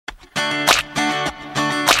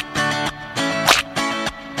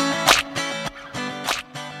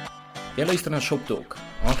Jy luister na Shop Talk,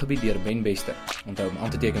 aangebied deur Ben Bester. Onthou om aan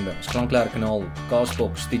te teken by ons Klanklaar kanaal,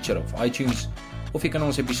 Castbox, Stitcher of iTunes, of jy kan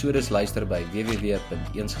ons episodes luister by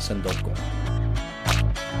www.eensgesin.com.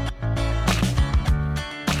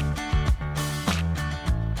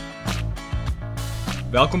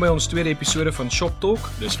 Welkom by ons tweede episode van Shop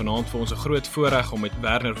Talk. Dis vanaand vir ons 'n groot voorreg om met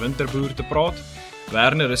Werner Winterboer te praat.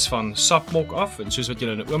 Werner is van Sapmok af en soos wat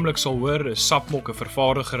julle in 'n oomblik sal hoor, is Sapmok 'n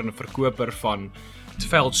vervaardiger en 'n verkoper van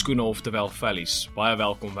veldskoene oftewel vellies. Baie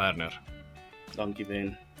welkom Werner. Dankie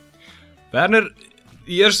Ben. Werner,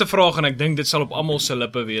 die eerste vraag en ek dink dit sal op almal se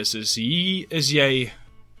lippe wees is: hier is jy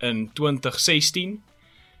in 2016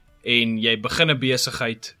 en jy begin 'n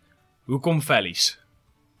besigheid. Hoekom vellies?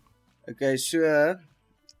 Okay, so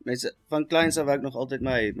mense van kleins af ek nog altyd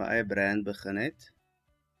my eie brand begin het.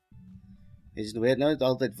 Jy weet nou net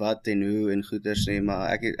altyd wat en hoe en goeders nie, maar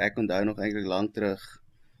ek onthou nog eintlik lank terug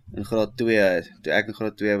in graad 2, toe ek in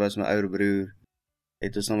graad 2 was, my ouer broer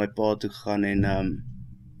het ons na my pa toe gegaan en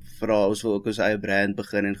vra ons wil ook ons eie brand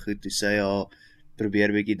begin en goed, toe sê ja,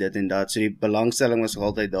 probeer bietjie dit en dat. So die belangstelling was nog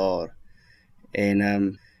altyd daar. En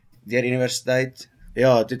deur universiteit,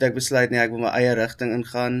 ja, toe het ek besluit nee, ek wil my eie rigting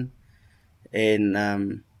ingaan. En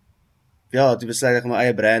ja, toe besluit ek my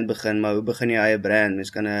eie brand begin, maar hoe begin jy eie brand?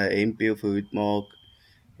 Mens kan 'n hempie of 'n hoed maak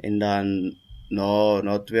en dan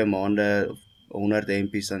na 2 maande of 100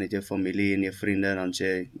 hempies dan het jou familie en jou vriende en dan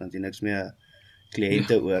het jy niks meer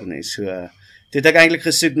kliënte oor nie. So toe het ek eintlik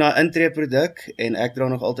gesoek na 'n intreeproduk en ek dra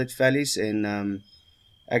nog altyd vellies en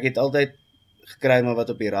ek het altyd gekry maar wat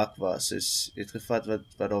op die rak was. Dus het gevat wat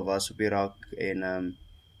daar was op die rak en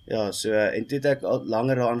ja, so en toe het ek al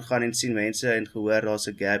langer daaraan gaan en sien mense en gehoor daar's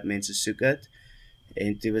 'n gap, mense soek dit.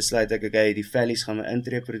 En toe besluit ek okay, die vellies gaan my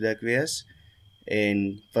intreeproduk wees.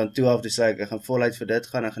 En van toe af besluit ek gaan voluit vir dit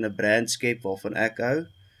gaan, ek gaan 'n brand skep waarvan ek hou.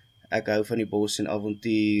 Ek hou van die bos en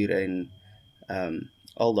avontuur en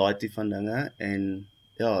al daai tipe van dinge en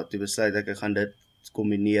ja, toe besluit ek gaan dit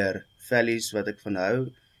kombineer, vellies wat ek van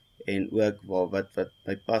hou en ook wat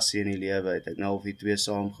my passie in die lewe het. Ek nou al die twee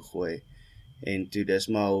saam gegooi. En toe dis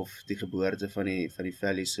maar of die geboorte van die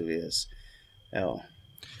vellies gewees. Ja.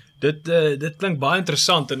 Dit klink baie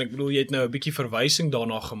interessant en ek bedoel jy het nou 'n bietjie verwysing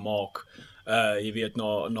daarna gemaak. Jy weet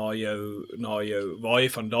na jou waar jy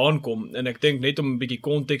vandaan kom en ek dink net om 'n bietjie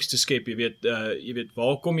konteks te skep, jy weet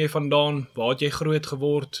waar kom jy vandaan? Waar het jy groot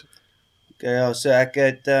geword? Okay, ja, so ek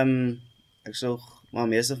het ek sou maar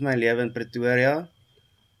meeste van my lewe in Pretoria.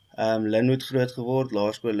 Linwood groot geword,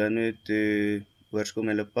 laerskool Linwood, toe hoërskool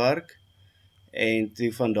Mellepark. En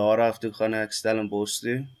toe van daar af toe gaan ek Stellenbosch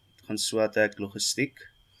toe gaan swat ek logistiek.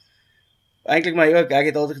 Eintlik maar ook, ek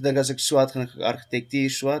het altyd gedink as ek swat gaan ek argitektuur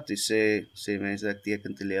swat, toe sê mense ek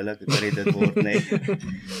teken te lelik, ek kan nie dit word nie.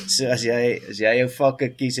 So as jy jou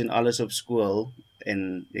vakke kies en alles op skool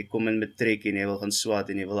en jy kom in matriek en jy wil gaan swat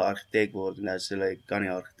en jy wil 'n argitek word en nou sê jy kan nie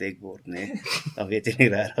argitek word nie, dan weet jy nie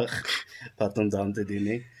regtig wat om dan te doen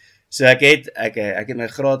nie. So ek het my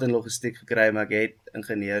graad in logistiek gekry, maar ek het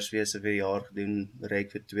ingenieurswese vir 'n jaar gedoen,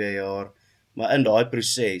 reek vir 2 jaar. Maar in daai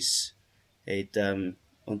proses het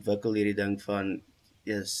ontwikkel hierdie ding van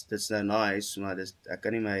yes, dit's nou nice, maar ek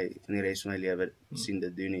kan nie van die res van my lewe sien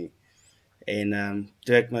dit doen nie. En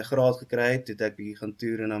toe ek my graad gekry het, toe het ek bietjie gaan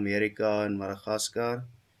toer in Amerika en Madagaskar.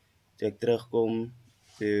 Toe ek terugkom,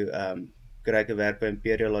 toe kry ek 'n werk by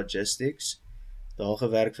Imperial Logistics. Daar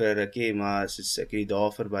gewerk vir 'n rukkie, maar soos ek het die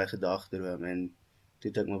dae verby gedagdroom en toe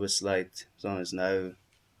het ek maar besluit, so is nou,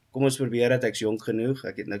 kom ons probeer dit, ek's jonk genoeg,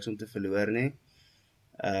 ek het niks om te verloor nie.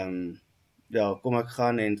 Ja, kom ek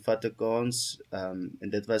gaan en vat 'n kans, en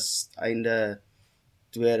dit was einde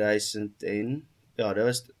 2000 en, ja, dit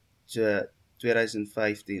was so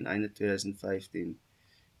 2015, einde 2015,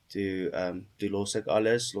 toe los ek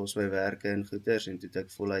alles, los my werke en goeders, en toe het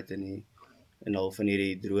ek voluit in al van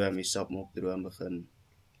hierdie droom, die Sapmok droom begin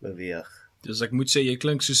beweeg. Dus ek moet sê, jy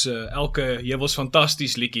klink soos jy was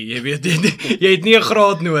fantasties liedjie, jy weet, jy het nie 'n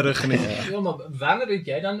graad nodig nie. Ja, maar Werner, het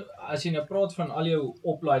jy dan, as jy nou praat van al jou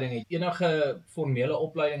opleiding, het enige formele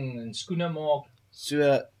opleiding in skoene maak? So,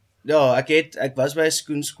 ja, ek was by 'n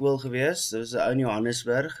skoenskool gewees, dit was 'n ou in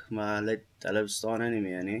Johannesburg, maar hulle bestaan nou nie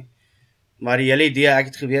meer nie. Maar die hele idee, ek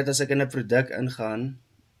het geweet as ek in 'n produk ingaan,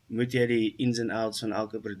 moet jy die ins en outs van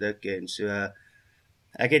elke produk ken. So,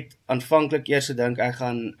 ek het aanvanklik eers gedink ek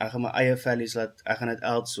gaan my eie vellies ek gaan dit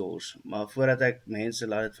outsource, maar voordat ek mense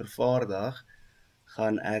laat dit vervaardig,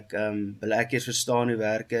 wil ek eers verstaan hoe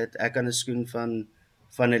werk dit. Ek kan 'n skoen van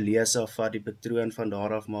 'n lees af vat, die patroon van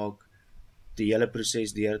daar af maak, die hele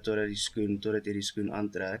proses deur totdat jy die skoen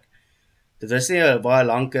aantrek. Dit was nie 'n baie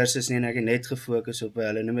lang kursus nie en ek het net gefokus op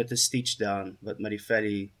hulle noem dit 'n stitch down wat met die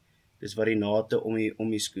vellie dis wat die nate om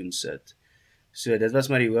die skoen sit. So dit was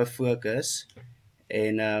maar die hoof fokus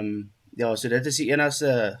en ja, so dit is die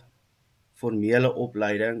enigste formele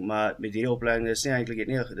opleiding, maar met hierdie opleiding is nie eintlik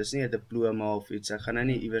dis nie 'n diploma of iets. Ek gaan nou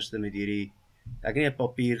nie iewers met hierdie ek het nie 'n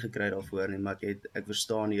papier gekry daarvoor nie, maar ek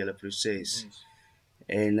verstaan die hele proses.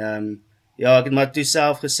 En ja, ek het maar toe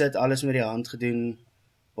self gesit, alles met die hand gedoen,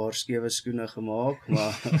 paar skewe skoene gemaak,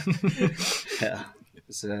 maar ja,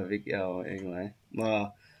 so ja, anyway.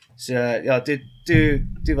 Maar so ja,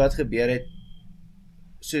 toe wat gebeur het,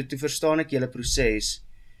 so toe verstaan ek julle proses,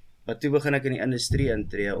 maar toe begin ek in die industrie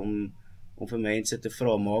intree om vir mense te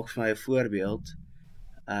vra, maak vir my 'n voorbeeld,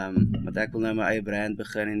 want ek wil nou my eie brand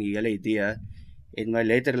begin en die hele idee het my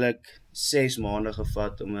letterlik 6 maande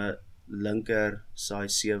gevat om 'n linker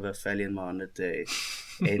size 7 vellie in my hande te hê.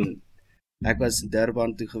 En ek was in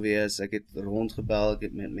Durban toe gewees, ek het rondgebel, ek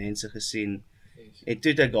het met mense gesien, en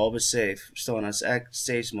toe het ek daar besef, verstaan, as ek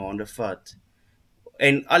 6 maande vat,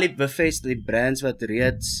 en al die brands wat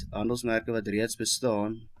reeds, handelsmerke wat reeds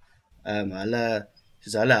bestaan, hulle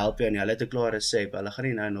help jou en hulle het 'n klare resep, hulle gaan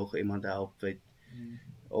nie nou nog iemand help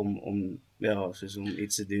om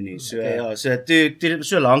iets te doen nie. So ja, so toe het dit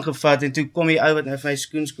so lank gevat en toe kom die ou wat nou vir my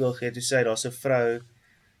skoenskool gee, toe sê hy daar's 'n vrou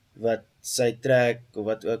wat sy trek of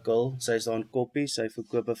wat ook al, sy is daar in Koppie, sy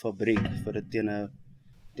verkoop 'n fabriek vir dit teen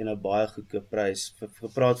 'n baie goedkoop prys.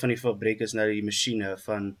 Gepraat van die fabriek is nou die masjiene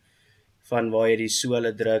van waar jy die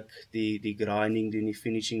sole druk, die grinding doen, die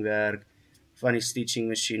finishing werk, van die stitching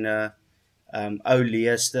masjiene, ou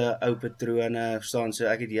leeste, ou patrone, verstaan, so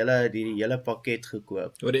ek het die hele pakket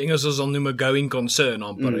gekoop. Wat die Engels sal noem 'n going concern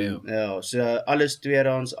amper, ja, so alles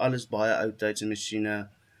tweedehands, alles baie oudtydse masjiene,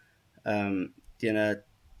 teen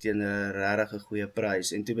 'n regtig 'n goeie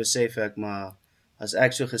prys. En toe besef ek, maar as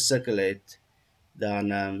ek so gesukkel het,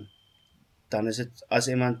 dan is dit, as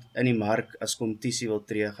iemand in die mark as kompetisie wil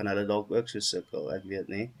tree, gaan hulle dalk ook so sukkel, ek weet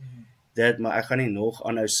nie. Maar ek gaan nie nog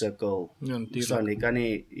aanhou sukkel. Ja, natuurlijk. Jy kan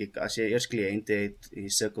nie, as jy eers kliënte het, en jy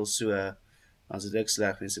sukkel so, dan is dit ook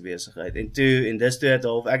sleg vir se besigheid. En dis toe het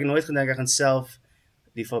half, ek het nooit gedink ek gaan self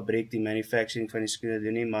die fabriek, die manufacturing van die skoene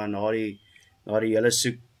doen nie, maar na die hele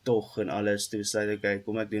soektog en alles, toe besluit ek,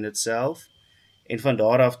 kom ek doen dit self. En van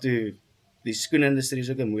daar af toe, die skoenindustrie is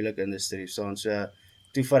ook 'n moeilike industrie, so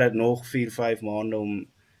toe vat dit nog 4-5 maande om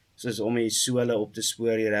die sole op te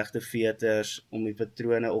spoor, die regte veters, om die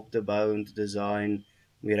patrone op te bou en te design,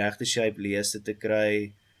 om die regte shape leeste te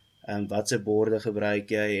kry, watse borde gebruik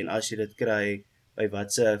jy, en as jy dit kry, by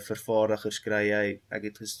watse vervaardigers kry jy, ek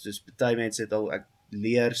het soos baie mense het al, ek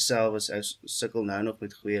leer self, as ek sukkel nou nog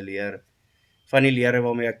met goeie leer, van die lere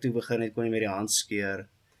waarmee ek toe begin het, kon jy met die hand skeer,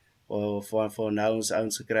 of van nou ons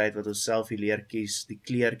ouens gekry het, wat ons self die leer kies, die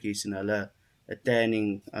kleur kies, en hulle 'n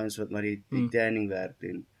tanning, ouens wat maar die tanning werk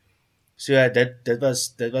doen. So dit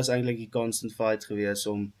was eintlik die constant fight gewees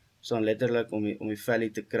om letterlik om die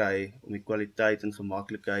vellie te kry, om die kwaliteit en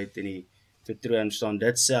gemaklikheid en die patroon staan,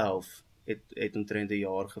 dit self het omtrent 'n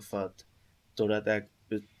jaar gevat totdat ek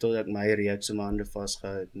my reeks in my hande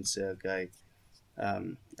vasgehou het en sê okay,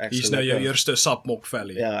 hier is nou jou eerste sapmok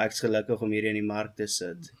vellie. Ja, ek's gelukkig om hierdie in die mark te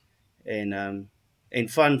sit. En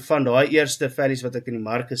van daai eerste vellies wat ek in die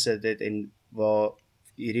mark gesit het en waar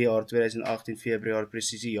hierdie jaar 2018 Februarie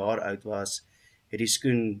presies 'n jaar oud was, het die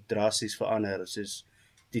skoen drasties verander. Soos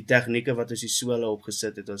die tegnieke wat ons die sole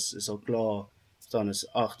opgesit het, is al klaar staan, is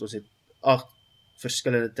 8. Ons het 8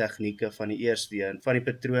 verskillende tegnieke van die eerste een. Van die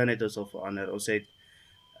patroon het ons al verander. Ons het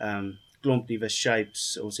klomp nuwe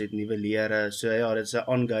shapes, ons het nuwe lere. So ja, dit is 'n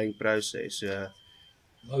ongoing proses. So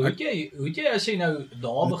hoe het jy as jy nou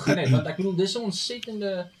daar begin het, want ek bedoel dis 'n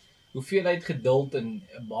ontsettende hoeveelheid geduld en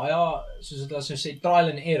baie, soos dit as jy sê, trial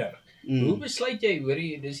and error. Hoe besluit jy,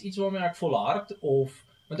 hoorie, dis iets waarmee ek volhard, of,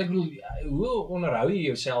 want ek bedoel, hoe onderhou jy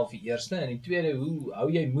jouself die eerste, en die tweede, hoe hou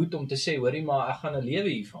jy moed om te sê, hoorie, maar ek gaan 'n lewe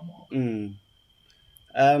hiervan maak?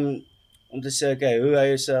 Om te sê, okay, hoe hou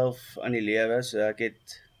jy jouself aan die lewe? So ek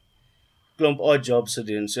het klomp odd jobs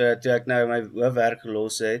gedoen, so toe ek nou my hoofwerk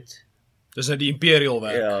gelos het, dis nou die Imperial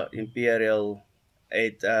werk. Ja, Imperial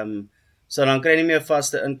het, so dan kry jy nie meer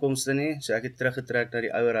vaste inkomste nie, so ek het teruggetrek na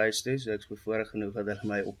die ouer huis toe, so ek is bevoorreg genoeg dat hulle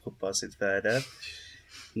my opgepas het verder.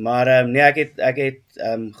 Maar nee, ek het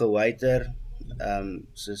gewaiter,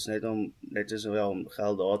 soos net om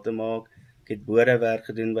geld daar te maak. Ek het bodewerk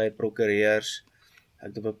gedoen by prokureurs,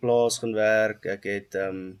 ek het op 'n plaas gaan werk, ek het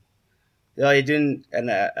jy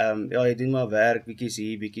doen maar werk, bietjies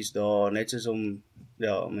hier, bietjies daar, net soos om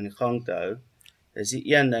in die gang te hou. Dis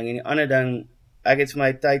die een ding, en die ander ding, ek het vir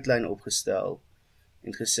my tydlyn opgestel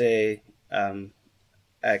en gesê,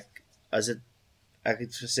 ek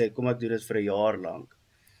het gesê, kom ek doen dit vir 'n jaar lank.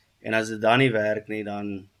 En as dit dan nie werk nie,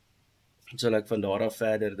 dan sal ek van daar af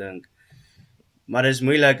verder dink. Maar dit is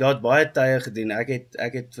moeilik, daar het baie tye gedoen.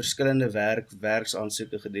 Ek het verskillende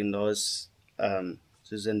werksaansoeke gedoen. Daar is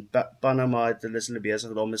soos in Panama het hulle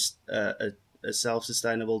besig daar om 'n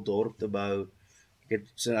self-sustainable dorp te bou. Ek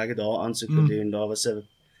het daar aansoek gedoen. Daar was 'n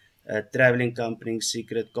traveling company,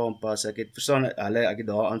 Secret Compass. Ek het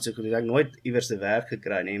daar aansoek gedoen. Ek het nooit iewers te werk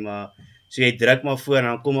gekry nie, maar so jy druk maar voor en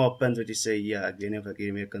dan kom maar 'n punt wat jy sê, ja, ek weet nie of ek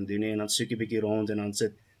hiermee kan doen nie, en dan soek jy bietjie rond en dan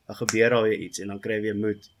gebeur daar weer iets en dan kry jy weer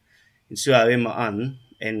moed. En so hou jy maar aan,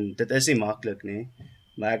 en dit is nie maklik nie,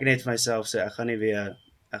 maar ek net vir myself sê, ek gaan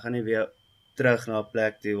nie weer terug na 'n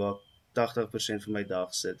plek toe waar 80% van my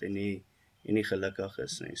dag sit en nie gelukkig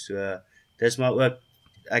is nie. So, dis maar ook,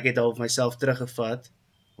 ek het al myself teruggevat,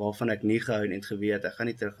 waarvan ek nie gehou en geweet, ek gaan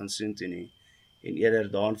nie terug gaan soontoe nie, en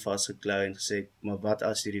eerder daarin vasgeklou en gesê, maar wat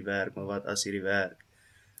as hierdie werk?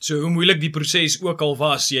 So hoe moeilik die proses ook al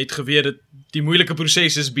was, jy het geweet dat die moeilike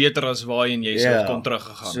proses is beter as waarheen jy sou kon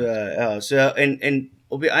teruggegaan. So en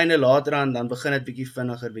op die einde later aan, dan begin dit bietjie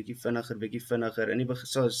vinniger, en die begin,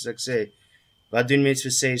 soos ek sê, wat doen mens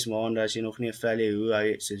vir 6 maande as jy nog nie 'n value, hoe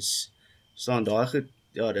hy staan daai goed,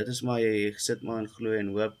 ja, dit is maar, jy sit maar en glo en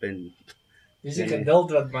hoop, en dis die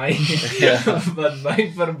geduld wat my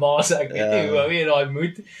verbaas, ek weet nie hoe hou jy daai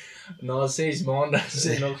moed na 6 maande as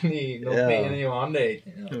jy nog nie in jou hande het.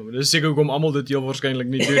 Ja, dis seker hoekom almal dit heel waarskynlik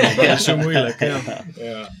nie doen, want dit is so moeilik,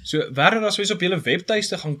 ja. So, Werner, as jy op julle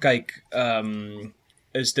webtuiste gaan kyk,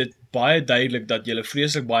 is dit baie duidelik dat julle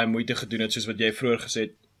vreeslik baie moeite gedoen het, soos wat jy vroeër gesê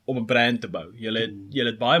het, om 'n brand te bou. Julle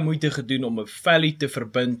het baie moeite gedoen om 'n value te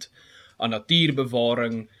verbind aan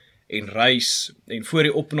natuurbewaring en reis, en voor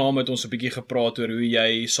die opname het ons 'n bietjie gepraat oor hoe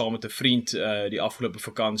jy saam met 'n vriend die afgelope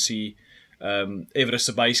vakansie Everest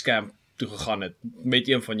se Basecamp toe gegaan het, met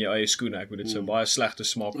een van jou eie skoene. Ek weet dit sou baie slegte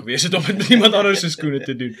smaak gewees het om met iemand anders se skoene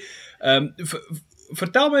te doen.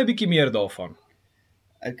 Vertel my 'n bietjie meer daarvan.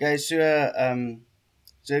 Okay, so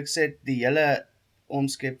ek sê, die hele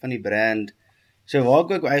omskep van die brand, so waar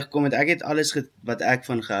ek ook uitgekom het, ek het alles wat ek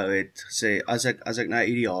van gehou het, gesê, as ek na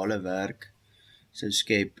ideale werk sou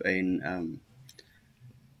skep, en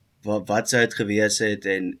wat sou dit gewees het,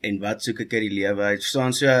 en wat soek ek uit die lewe uit,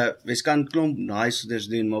 verstaan, so, mens kan klomp nice goeders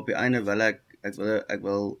doen, maar op die einde wil ek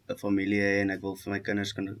wil 'n familie hê, en ek wil vir my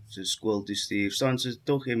kinders kan so skool toe stuur, verstaan, so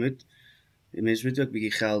tog, mens moet ook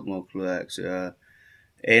bietjie geld maak, glo ek, so,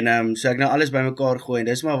 so ek nou alles bymekaar gooi, en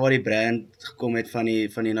dis maar waar die brand gekom het van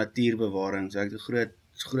die natuurbewaring, so ek het 'n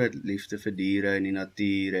groot liefde vir diere en die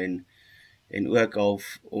natuur, en ook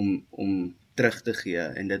half om terug te gee,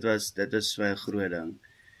 en dit was my 'n groot ding.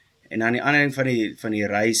 En dan die ander ding van die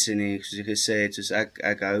reis, en soos jy gesê het, soos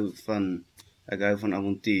ek hou van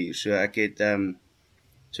avontuur, so ek het,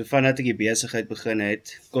 so vandat ek die besigheid begin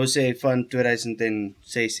het, kon sê van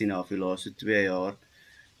 2016 af, die laaste 2 jaar,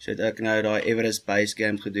 so het ek nou daai Everest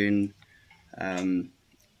Basecamp gedoen,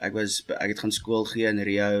 ek het gaan skool gee in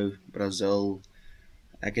Rio, Brazil,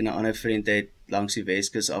 ek en 'n ander vriend het langs die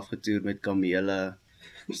Weskus afgetoer met kamele.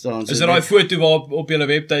 Is daar daai foto waar op julle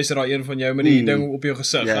webtuiste daar een van jou met die ding op jou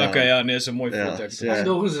gesig? Ja. Okay, ja, nee, is 'n mooi foto. Dit is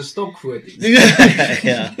nog eens 'n stokfoto.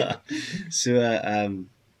 Ja. So,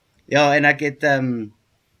 ja, en ek het, en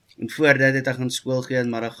voor dit het ek gaan skool gee in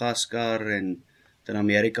Madagaskar, en in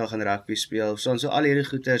Amerika gaan rugby speel, so al hierdie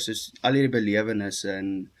goeters, soos al hierdie belewennisse,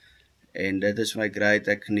 en dit is my great,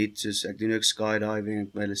 ek geniet, soos, ek doen ook skydiving,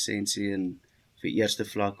 ek my lisensie, en vir eerste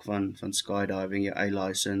vlak van skydiving, jou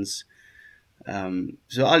A-license,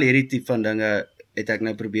 so al hierdie tipe van dinge, het ek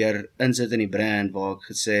nou probeer insit in die brand, waar ek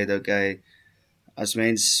gesê het, okay, as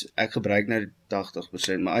mens, ek gebruik nou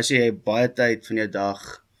 80%, maar as jy baie tyd van jou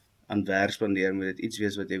dag aan werk spandeer, moet dit iets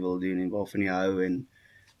wees wat jy wil doen, en waarvan jy hou,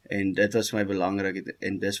 en dit was vir my belangrik,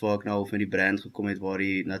 en dis waar ek nou al met die brand gekom het, waar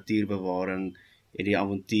die natuurbewaring, en die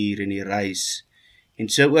avontuur, en die reis, en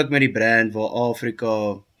so ook met die brand, waar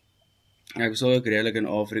Afrika, ek was ook redelik in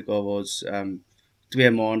Afrika, waar ons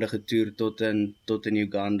 2 maande getoer tot in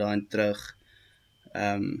Uganda en terug,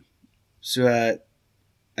 so,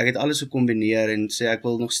 ek het alles gekombineer, en sê, ek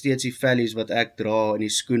wil nog steeds die values wat ek dra, in die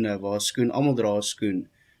skoene, waar almal dra skoen,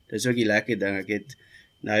 dis ook die lekker ding, ek het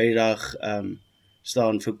nou die dag,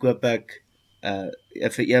 staan, verkoop ek,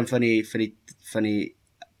 vir een van die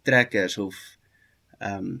trekkers, of,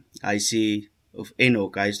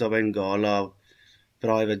 Enoch, hy is daar by Ngala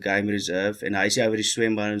Private Game Reserve, en hy is oor die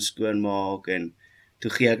swembad en skoonmaak, en toe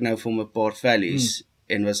gee ek nou vir hom 'n paar valleys,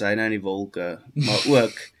 en was hy nou in die wolke, maar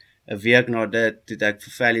ook, 'n week na dit, het ek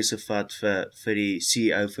vir valleys gevat vir die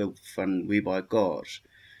CEO van We Buy Cars,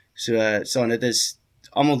 so dit is,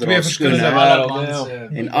 almal dra skoene,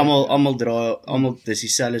 en almal dis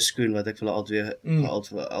dieselfde skoen wat ek vir hulle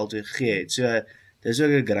altyd gegee het. So dis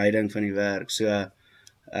ook 'n grading van die werk. So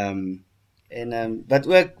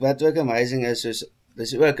wat ook amazing is,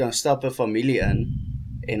 dis ook dan stap 'n familie in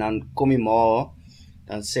en dan kom die ma,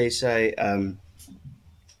 dan sê sy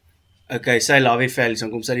okay, sy Lovey Valley,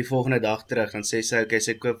 dan kom sy die volgende dag terug, dan sê sy okay,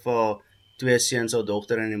 sy koop vir haar 2 seuns, haar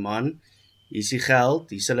dogter en die man. Hier is die geld,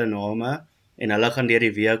 hier is hulle name en hulle gaan deur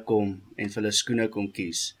die week kom en vir hulle skoene kom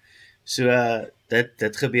kies. So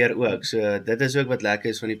dit gebeur ook. So dit is ook wat lekker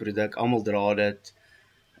is van die produk. Almal dra dit.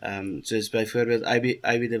 Soos byvoorbeeld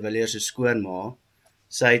Ivy de Villiers se skoonma,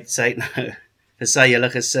 sy het nou vir sy hele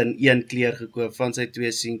gesin een kleer gekoop van sy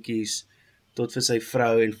 2 seentjies tot vir sy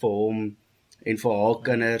vrou en vir hom en vir haar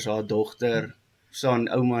kinders, haar dogter, son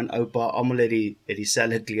ouma en oupa, almal het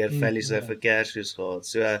dieselfde kleer vellies vir Kersfees gehad.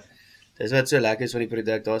 So dis wat so lekker is van die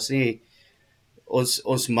produk. Daar's nie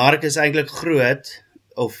ons mark is eintlik groot,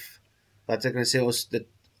 of wat ek kan sê, ons dit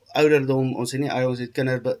ouderdom, ons het nie ons het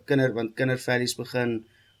want kindervellies begin,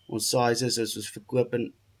 ons sizes is, ons verkoop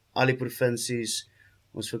in al die provinsies,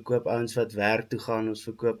 ons verkoop ouens wat werk toe gaan, ons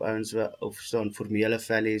verkoop ouens of staan formele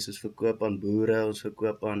vellies, ons verkoop aan boere, ons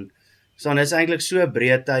verkoop aan, staan is eintlik so 'n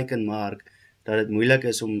breë teikenmark, dat dit moeilik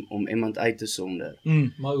is om iemand uit te sonder.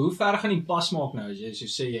 Maar hoe ver gaan die pas maak nou, as jy so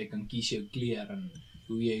sê, jy kan kies jou kleur en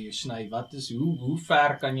hoe jy jou sny, wat is, hoe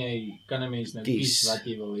ver kan 'n mens nou kies wat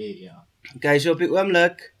jy wil hê, ja? Okay, so op die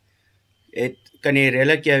oomblik kan jy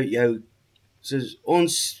redelik jou soos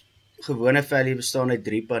ons gewone vellie bestaan uit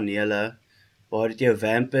 3 panele, waar dit jou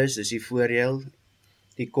vamp is, dis die voorheel,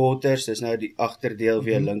 die quarters, dis nou die agterdeel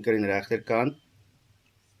vir jou linker en regterkant,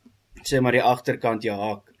 sê maar die agterkant jou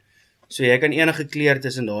hak. So jy kan enige kleur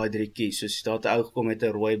tussen daai 3 kies, soos daar 'n ou gekom met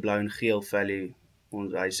 'n rooi, blou en geel vellie,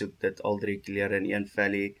 hy soek dit al 3 kleure in een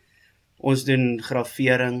vellie. Ons doen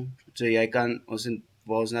gravering, so jy kan,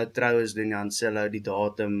 waar ons nou trou is, doen jy dan die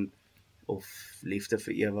datum, of liefde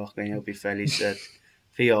vir ewig, kan jy op die vellie sit,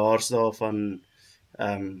 verjaarsdae van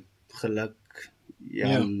geluk,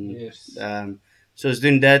 so ons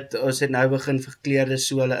doen dit, ons het nou begin verkleurde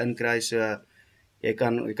sole inkry, so jy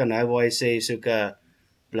kan nou waar jy sê, soek 'n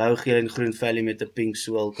blou, geel en groen vellie met 'n pink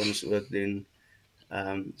sool, kan ons ook doen.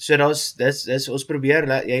 So dis ons probeer,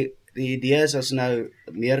 die idee is as nou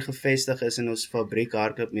meer gevestig is in ons fabriek,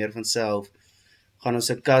 hardloop meer van self, gaan ons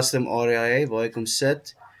 'n custom area hê, waar jy kom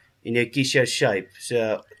sit, en jy kies jou shape,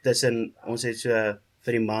 so tussen, ons het so,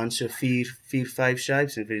 vir die man so 4-5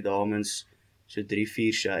 shapes, en vir die dames so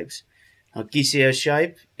 3-4 shapes. Dan kies jy jou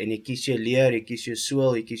shape, en jy kies jou leer, jy kies jou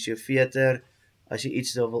sool, jy kies jou veter, as jy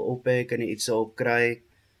iets daar wil op hê, kan jy iets daarop kry.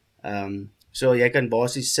 So jy kan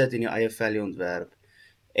basies sit en jou eie vellie ontwerp.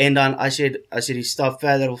 En dan as jy die stap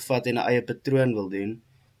verder wil vat en 'n eie patroon wil doen,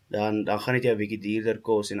 dan gaan dit jou 'n bietjie duurder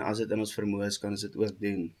kos, en as dit in ons vermoë is, kan ons dit ook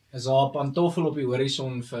doen. Is daar 'n pantoffel op die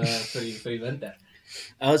horison vir die winter?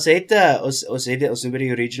 Ons noem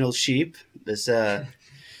die original sheep, dis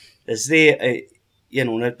nie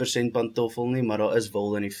 100% pantoffel nie, maar daar is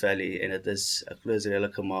wol in die vellie, en dit is, ek glo, is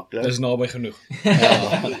redelik gemaklik. Dis naby genoeg.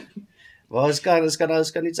 Ja. Maar ons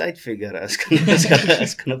kan iets uitfigure, ons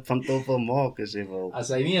kan 'n pantoffel maak, as jy wil. As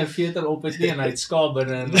hy nie 'n veter op het nie, en hy het skaap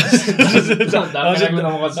binne, dan kan ek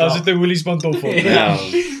nog wat sê. As dit 'n Woolies pantoffel. Ja.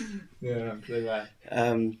 Ja, sê maar.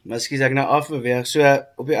 Miskien ek nou afbeweeg, so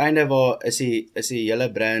op die einde waar is die hele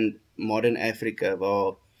brand Modern Africa,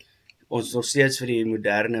 waar ons nog steeds vir die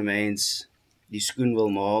moderne mens die skoen wil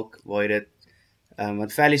maak, waar jy dit,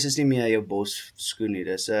 want vellies is nie meer jou bos skoen nie,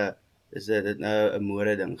 dis dit nou 'n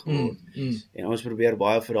mode ding geword. En ons probeer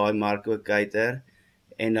baie vir daai mark ook cater,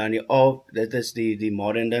 en dan dit is die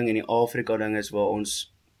modern ding, en die Afrika ding is waar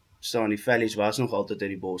ons staan, die vellies was nog altyd uit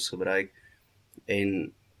die bos gebruik,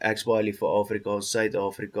 en ek's baie lief vir Afrika,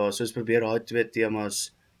 Suid-Afrika, so ons probeer daai 2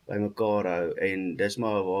 temas by mekaar hou, en dis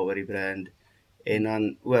maar waaroor die brand, en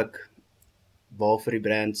dan ook, waarvoor die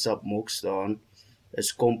brand Sapmok staan,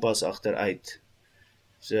 is kompas agteruit.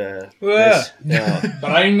 So, ja.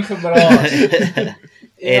 Brein gebraas.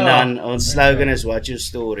 En dan, ons slogan is What's Your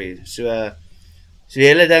Story, so die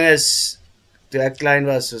hele ding is, toe ek klein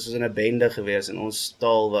was ons in 'n bende gewees, en ons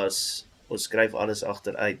taal was, ons skryf alles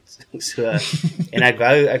agteruit, so, en ek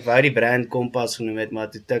wou die brand Kompas genoem het, maar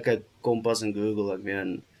toe tik ek Kompas in Google, ek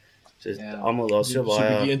meen, so almal daar so baie, so 'n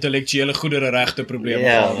bietjie intellektuele goedere regte probleme.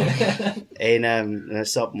 Ja, en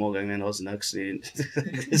Sapmok, ek meen, daar's niks nie,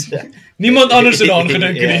 niemand anders het daaraan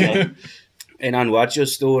gedink nie. En dan What's Your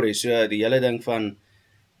Story, so die hele ding van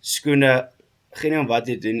skoene, geen om wat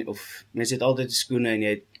jy doen, of mense het altyd skoene, en jy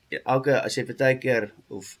het, as jy partykeer,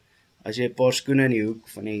 of as jy 'n paar skoene in die hoek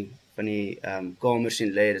van die kamer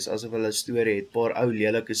sien lê, dis asof hulle 'n storie het, paar ou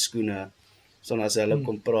lelike skoene, so as hulle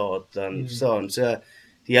kom praat, dan staan, so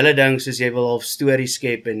die hele ding soos jy wil half stories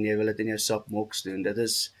skep en jy wil dit in jou sapmoks doen. Dit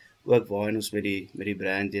is ook waarheen ons met die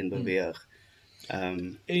brand heen beweeg.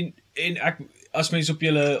 En ek as mens op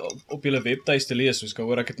julle webtuiste lees, ons kan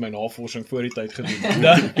hoor ek het my navorsing voor die tyd gedoen.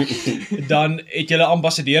 Dan het julle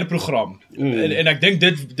ambassadeurprogram. En ek dink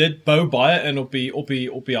dit bou baie in op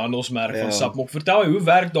die handelsmerk van Sapmok. Vertel hoe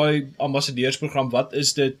werk daai ambassadeursprogram? Wat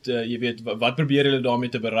is dit? Jy weet, wat probeer julle daarmee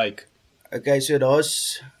te bereik? Okay, so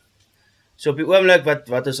op die oomblik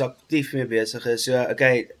wat ons aktief mee besig is. So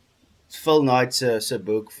okay, Phil Knight se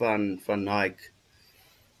boek van Nike.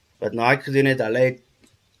 Wat Nike gedoen het,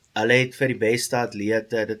 hulle het vir die beste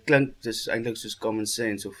atlete, dit klink dis eintlik soos common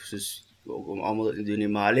sense of soos om almal te doen nie,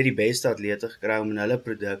 maar hulle het die beste atlete gekry om in hulle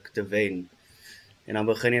produk te wen. En dan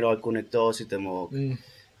begin jy daai konnektasie te maak.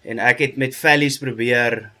 En ek het met Fellies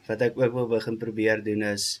probeer, wat ek ook wil begin probeer doen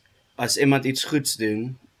is, as iemand iets goeds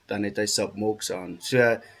doen, dan het hy Sapmoks aan. So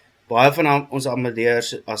baie van ons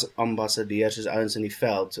ambassadeurs is ouens in die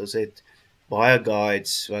veld. So ons het baie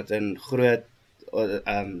guides wat in groot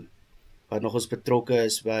wat nog ons betrokke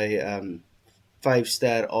is by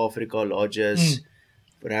 5-ster Afrika lodges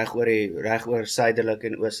reg oor suidelike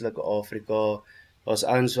en oostelike Afrika. Daar's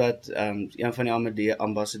ouens wat een van die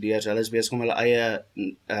ambassadeurs, hulle is besig om hulle eie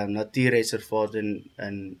natuurreservaat in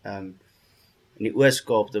die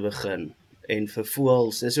Oos-Kaap te begin. En vir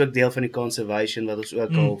voëls, dis ook deel van die conservation wat ons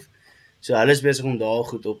ook half. So hulle is besig om daar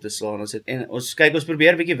goed op te slaan. Ons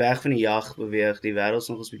probeer 'n bietjie weg van die jag beweeg. Die wêreld is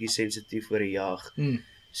nog 'n bietjie sensitief oor die jag.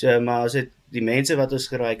 So, maar as die mense wat ons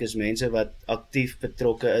geraak is mense wat aktief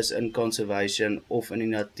betrokke is in conservation of in die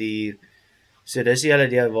natuur. So dis die hele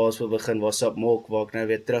idee waar ons wil begin, waar Sapmok, waar ek nou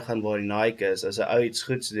weer terug gaan waar die Nike is. As 'n ou iets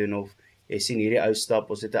goeds doen of jy sien hierdie ou stap,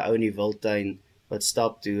 ons het 'n ou in die wildtuin wat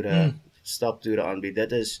staptoere aanbied.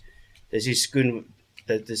 Dit is die skoen,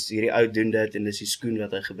 dit is hierdie ou doen dit en dis die skoen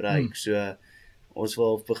wat hy gebruik. So ons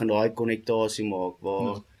wil begin daai konnektasie maak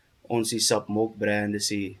waar ons die Sapmok brand dis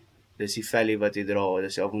die Felly wat jy dra,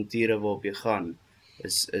 dis die avonture waarop jy gaan.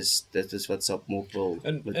 Dit is wat Sapmok wil.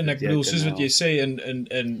 En ek bedoel soos wat jy sê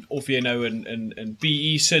in of jy nou in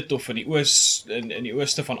PE sit of in die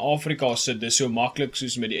ooste van Afrika sit, dis so maklik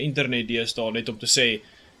soos met die internet deesdae net om te sê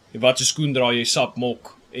wat se skoen dra jy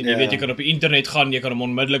Sapmok. En jy weet jy kan op die internet gaan, jy kan hom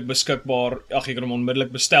onmiddellik jy kan hom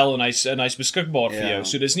onmiddellik bestel en hy's beskikbaar vir jou.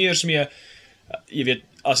 So dis nie eers meer jy weet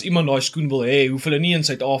as iemand daai skoen wil hê, hoef hulle nie in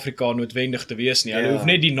Suid-Afrika noodwendig te wees nie. Hulle hoef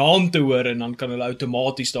net die naam te hoor en dan kan hulle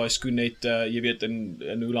outomaties daai skoen net jy weet in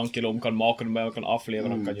hoe lank jy hom kan maak en by hom kan aflewer,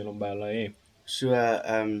 dan kan jy hom by hulle hê. So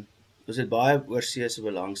ons het baie oorseese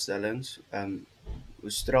belangstellings.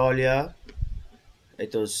 Australië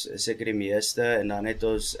het ons seker die meeste en dan het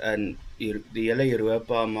ons in die hele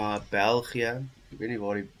Europa, maar België, ek weet nie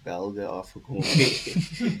waar die Belge afgekom het.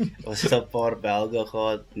 Ons het 'n paar Belge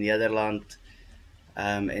gehad, Nederland,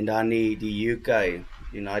 en dan die UK,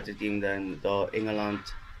 United Kingdom, daar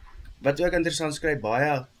Engeland. Wat ook interessant skryf,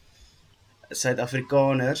 baie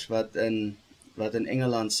Suid-Afrikaners wat in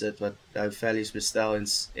Engeland sit, wat nou Fellies bestel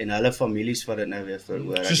en hulle families wat dit nou weer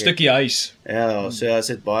veroor. So 'n stukkie huis. Ja, so as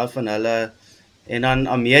dit baie van hulle. En dan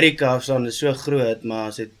Amerika is so groot, maar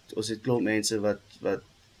ons het klomp mense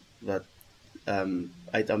wat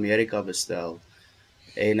uit Amerika bestel.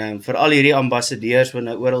 En vir al hierdie ambassadeurs wat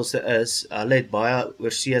nou oralste is, hulle het baie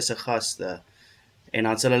oorseese gaste. En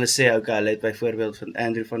dan sal hulle sê, okay, hulle het byvoorbeeld van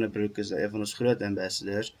Andrew van der Broek is een van ons groot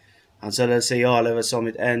ambassadeurs. Dan sal hulle sê, ja, hulle was saam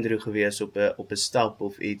met Andrew gewees op 'n stap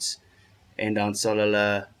of iets. En dan sal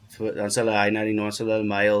hy na die naam sal hulle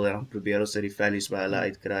mail en dan probeer ons die Fellies by hulle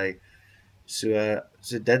uitkry. So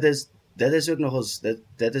dit is ook nog ons,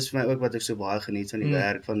 dit is vir my ook wat ek so baie geniet van die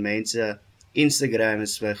werk van mense. Instagram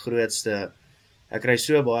is my grootste, ek kry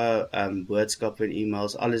so baie boodskappe en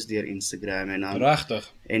e-mails, alles deur Instagram en dan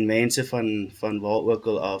Regtig. En mense van waar ook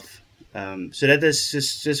al af. So dit is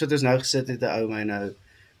soos wat ons nou gesit het, 'n ou my nou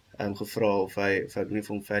gevra of ek nie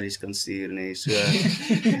vir hom Fellies kan stuur nie. So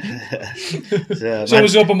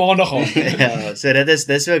Soms op 'n maandag gaan. Ja, so dit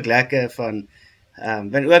is ook lekker van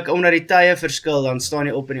want ook omdat die tye verskil, dan staan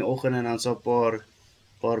jy op in die oggend en dan so 'n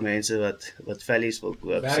paar mense wat Fellies wil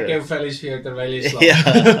koop. Werk jou Fellies vir jou terwyl jy slaap. Ja.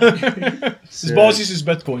 Dis basies soos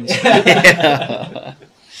Bitcoins. Ja.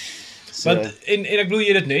 Want en ek bedoel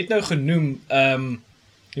jy het dit net nou genoem,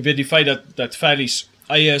 jy weet die feit dat Fellies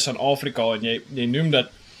eie is aan Afrika en jy noem dat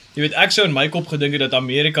jy weet ek sou in my kop gedink het dat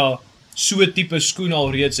Amerika so tipe skoen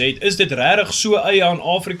alreeds het. Is dit regtig so eie aan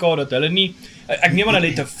Afrika dat hulle nie ek neem aan hulle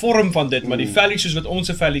het 'n vorm van dit, maar die Fellies soos wat ons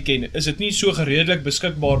se Fellie ken, is dit nie so gereedelik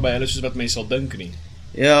beskikbaar by hulle soos wat mense sal dink nie.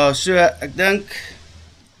 Ja, so ek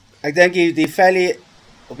dink die Fellie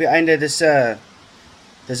op die einde dis 'n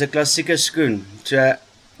klassieke skoen. So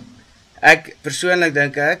Ek persoonlik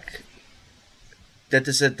dink dit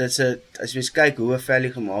is as jy mens kyk hoe 'n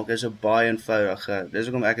valley gemaak is, 'n baie eenvoudige. Dis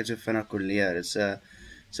hoekom ek dit so vinnig kon leer. Dit is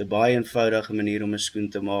 'n baie eenvoudige manier om 'n skoen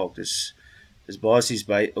te maak. Dis basies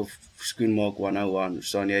of skoen maak 101.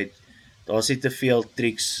 Verstaan jy? Daar's nie te veel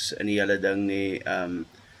tricks in die hele ding nie.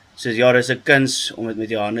 So ja, dis 'n kuns om dit met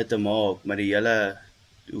jou hande te maak, maar die hele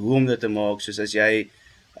hoe om dit te maak, soos as jy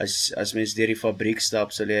as mens deur die fabriek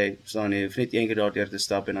stap, sal jy verstaan jy hoef net een keer daardeur te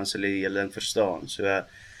stap en dan sal jy die hele ding verstaan. So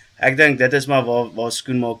ek dink dit is maar waar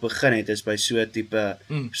skoenmaak begin het, is by so 'n tipe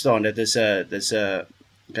verstaan. Dit is 'n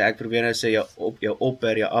ek probeer nou sê jou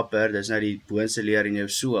upper, dis nou die boonste leer in jou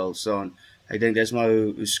sool staan. Ek dink dis maar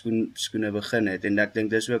hoe skoene begin het en ek dink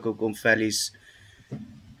dis ook hoekom valleys,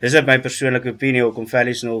 dis my persoonlike opinie, hoekom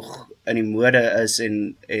valleys nog in die mode is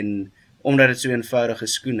en omdat dit so 'n eenvoudige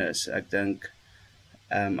skoen is. Ek dink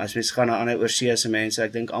as mens gaan na ander oorseese mense,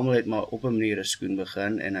 ek dink almal het maar op 'n manier 'n skoen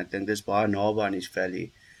begin en ek dink dis baie naby aan die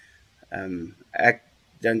valley. Ek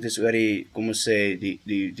dink dis oor kom ons sê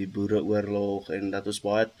die boereoorlog en dat ons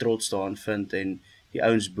baie trots daarin vind en die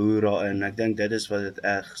ouens boer daarin. Ek dink dit is wat dit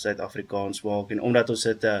Suid-Afrikaans maak en omdat ons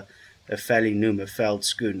dit 'n valley noem, 'n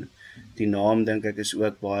veldskoen. Die naam dink ek is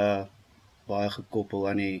ook baie gekoppel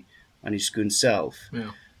aan die skoen self.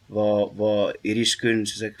 Ja. Waar hierdie skoen,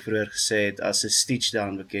 soos ek vroeër gesê het, as 'n stitch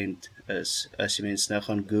down bekend is. As jy mens nou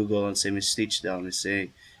gaan Google en sê my stitch down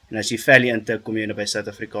en as jy valley intik, kom jy nou by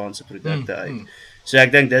Suid-Afrikaanse produkte uit. So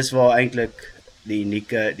ek dink dis waar eintlik die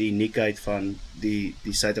uniekheid van die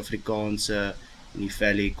Suid-Afrikaanse en die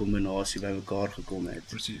valley kombinasie bymekaar gekom het.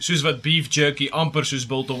 Presies. Soos wat beef jerky amper soos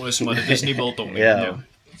biltong is, maar dit is nie biltong nie. Ja.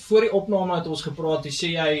 Voor die opname het ons gepraat, jy sê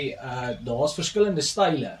jy daar's verskillende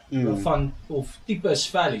style van of tipes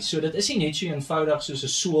valleys. So dit is nie net so eenvoudig soos 'n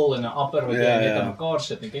sool en 'n upper wat jy net aan mekaar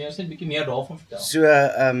sit nie. Kan jy ons net 'n bietjie meer daarvan vertel? So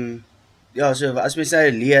as mens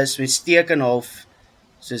nou lees, mens teken half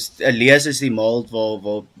soos 'n lees is die maalt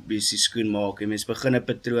waar mens die skoen maak en mens begin 'n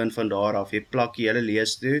patroon van daar af. Jy plak die hele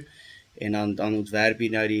lees toe en dan ontwerp jy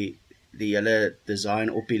nou die hele design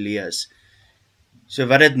op die lees. So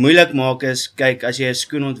wat dit moeilik maak is, kyk, as jy 'n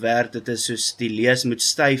skoen ontwerp, dit is soos die lees moet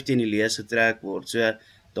styf teen die lees getrek word. So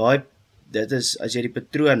dit is as jy die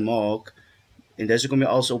patroon maak en dis hoekom jy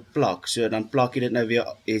alles op plak. So dan plak jy dit nou weer,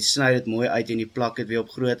 jy sny dit mooi uit en jy plak dit weer op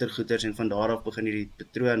groter goeders en van daar af begin jy die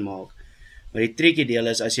patroon maak. Maar die tricky deel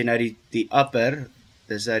is as jy nou die upper,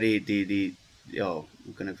 dis nou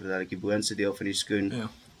hoe kan ek verduidelik, die boonste deel van die skoen. Ja.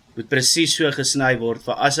 Moet presies so gesny word,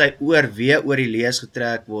 vir as hy weer oor die lees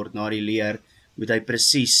getrek word na die leer, moet hy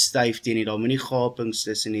presies styf teen daar moenie gapings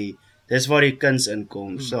tussen dis waar die kuns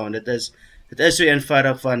inkom. So en dit is so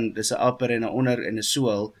eenvoudig van dis 'n upper en 'n onder en 'n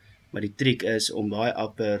sool, maar die trick is om daai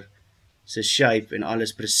upper se shape en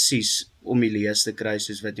alles presies om die lees te kry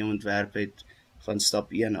soos wat jy ontwerp het van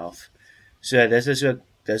stap 1 af. So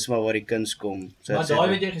dis maar waar die kuns kom. So maar daai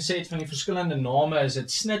wat jy gesê het van die verskillende name, is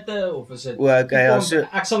dit snitte of is dit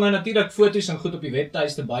ek sal nou natuurlik foto's en goed op die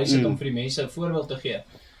webtuiste bysit om vir die mense 'n voorbeeld te gee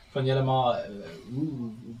van julle, maar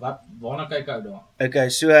waarna kyk ou daar? Okay,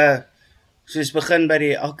 soos begin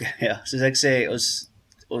by soos ek sê,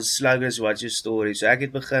 ons slogan is what's your story. So ek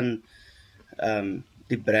het begin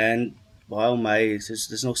die brand baie om my,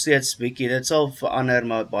 dis nog steeds bietjie, dit sal verander,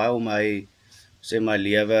 maar baie om my my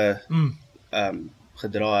lewe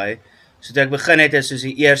gedraai. So toe ek begin het is soos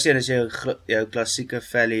die eerste een is jou klassieke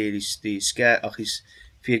valley, die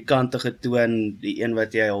vierkantige toon, die een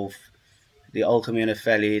wat jy half die algemene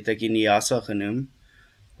valley het ek die Niassa genoem,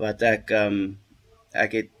 wat ek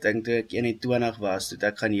het dink toe ek 21 was, toe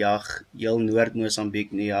ek gaan jag heel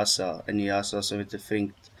Noord-Mosambiek in Niassa so met 'n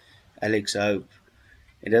vriend Alex Hope.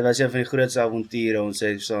 En dit was een van die grootste avonture. Ons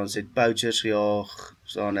het poachers gejaag.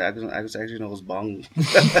 Ek was actually nog eens bang.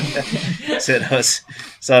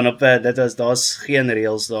 Daar's geen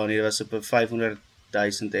reëls daar nie. Dit was op 'n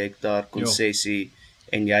 500,000 hektaar konsessie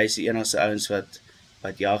en jy's die enigste ouens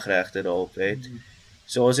wat jagregte daarop het.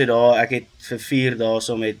 So ons het ek het vir 4 dae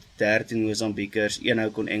so met 13 Mosambiekers, een ou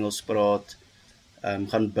kon Engels praat,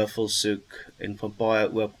 gaan buffel soek en van paai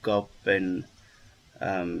oopkap en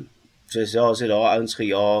ons het daar ouens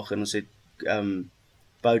gejaag en ons het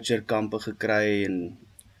poacher kampe gekry en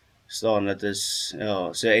staan, dit is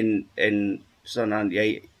so en staan dan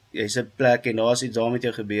jy's 'n plek en daar's iets daar met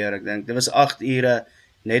jou gebeur. Ek dink dit was 8 ure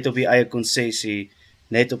net op die eie konsessie,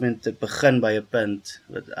 net om te begin by 'n punt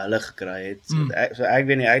wat hulle gekry het. So ek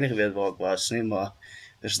weet nie eintlik weet waar ek was nie, maar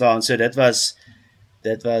verstaan, so dit was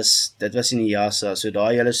in die Niassa. So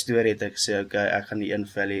daai hele storie het ek gesê, okay, ek gaan die een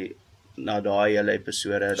valley na daai hele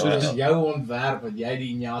episode. So dit is jou ontwerp wat jy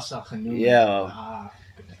die Niassa genoem het. Ja.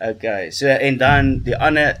 Okay, so en dan die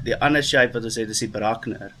ander shape wat ons het is die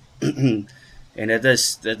Brackner. En dit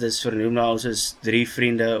is vernoem na ons is 3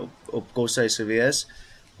 vriende op koshuis gewees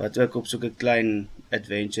wat ook op soeke klein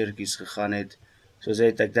adventuretjies gegaan het. Soos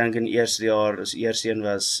ek dink in die eerste jaar, ons eerste een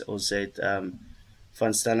was ons het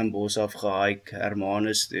van Stellenbosch af gehike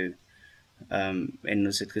Hermanus toe. En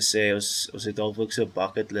ons het gesê ons het al ook so 'n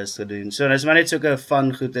bucket list gedoen. So dis maar net soeke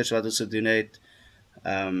fun goeders wat ons gedoen het.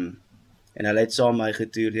 En hulle het saam my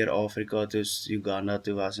getoer deur Afrika toe, Uganda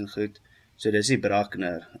toe was en goed. So dis die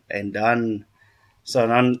Brackner. En dan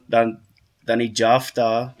die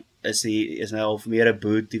Jafta is nou half meer 'n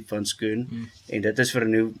boot tipe van skoen. En dit is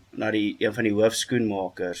vernoem na een van die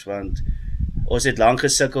hoofskoenmakers, want ons het lank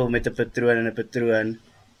gesukkel met 'n patroon.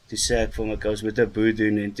 Toe sê ek vir my ons moet 'n boot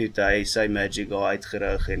doen en toe het hy sy magic daar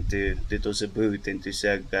uitgerig en toe het ons 'n boot en toe sê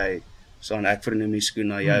ek ek vernoem die skoen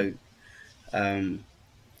na jou.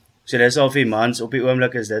 So dis al vir mans, op die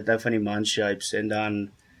oomblik is dit nou van die man shapes en dan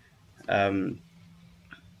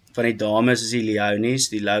van die dames is die Leonis,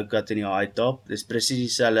 die low cut en die high top. Dis presies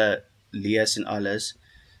dieselfde lees en alles.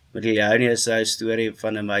 Maar die Leonie is 'n storie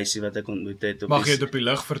van 'n meisie wat ek ontmoet het. Mag jy dit op die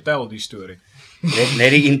lig vertel, die storie?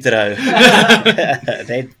 Net die intro.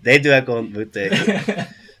 Net hoe ek ontmoet het.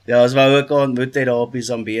 Ja, ons wou ook ontmoet het daar op die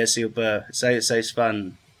Zambesi op 'n sy's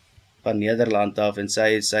van Nederland af en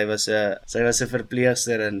sy was 'n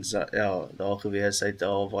verpleegster en daar gewees, sy het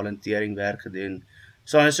al volunteering werk gedoen.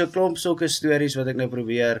 So is so 'n klomp sulke stories wat ek nou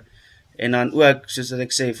probeer en dan ook soos wat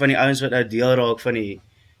ek sê van die ouens wat nou deel raak van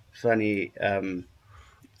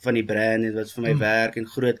die brand en wat vir my werk en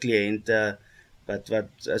groot kliënte wat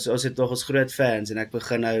ons het tog ons groot fans en ek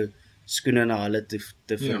begin nou skoene na hulle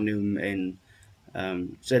te vernoem en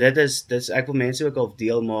so dit is ek wil mense ook al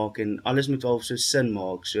deel maak en alles moet wel so sin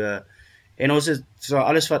maak. So en ons het so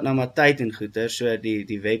alles wat nou maar tyd en goeder, so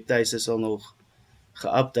die webtuise sal nog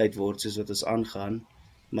geupdate word soos wat ons aangaan.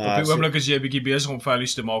 Maar op die oomblik is jy 'n bietjie besig om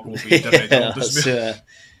values te maak om op die internet rond te speel.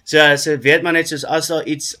 So weet maar net soos as daar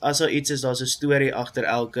iets is, daar's 'n storie agter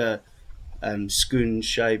elke skoen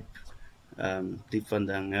shape diep van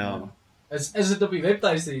ding, ja. Is dit op die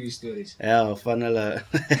webtuiste hierdie stories? Ja, van hulle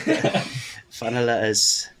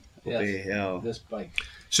is op die, Dis baie.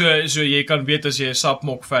 So jy kan weet as jy 'n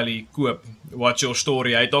Sapmok Valley koop, what's your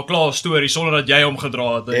story? Hy het al klaar 'n storie sonder dat hom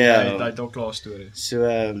gedra het. Hy het al klaar 'n storie. So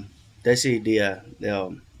dis die idee, ja.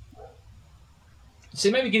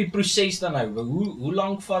 Sê my 'n bietjie die proses dan nou. Hoe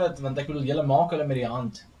lank vat dit, want ek bedoel julle maak hulle met die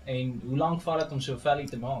hand en hoe lank vat dit om so 'n valley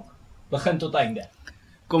te maak? Begin tot einde.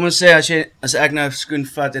 Kom ons sê as ek nou 'n skoen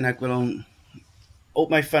vat en ek wil hom op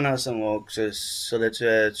my vingers maak, sal dit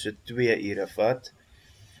so 2 ure vat.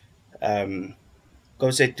 Kom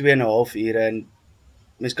ons sê 2,5 ure en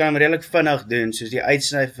mens kan hom redelik vinnig doen, soos die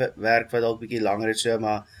uitsny werk wat dalk bietjie langer is, so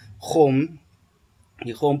maar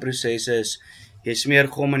die gomproses is jy smeer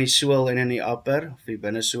gom in die sool en in die upper of die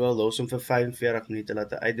binnesool, los hom vir 45 minute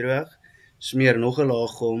laat hy uitdroog. Smeer nog 'n laag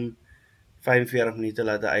gom, 45 minute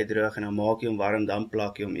laat hy uitdroog en dan maak jy hom warm, dan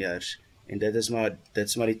plak jy hom eers. En dit is maar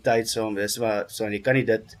die tyd saam, so jy kan nie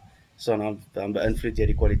dit so dan beïnvloed jy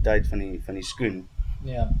die kwaliteit van die skoen.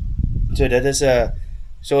 Ja. So dit is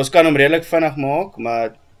so ons kan hom redelik vinnig maak,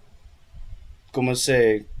 maar kom ons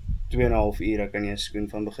sê 2,5 ure kan jy 'n skoen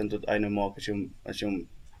van begin tot einde maak as jy hom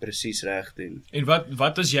presies reg doen. En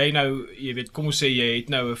wat as jy nou, jy weet, kom ons sê jy het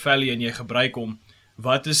nou 'n valley en jy gebruik hom,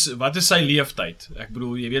 wat is sy leeftyd? Ek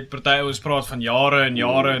bedoel, jy weet, party ouens praat van jare en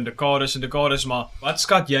jare en dekades, maar wat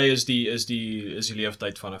skat jy is die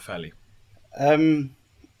leeftyd van 'n valley?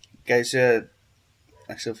 Okay, so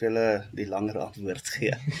ek sal vir julle die langer antwoord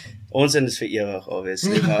gee. Ons is vir ewig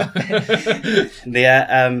obviously, maar nee,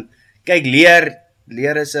 kyk, leer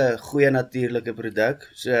is 'n goeie natuurlike produk.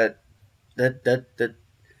 So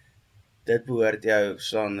dit behoort jou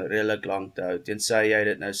staan redelik lank te hou, tensy jy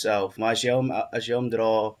dit nou self. Maar as jy hom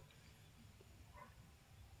dra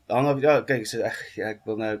langer, kyk, so ek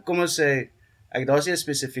wil nou, kom ons sê daar's nie 'n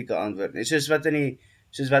spesifieke antwoord nie. Soos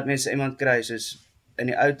wat mense iemand kry, soos in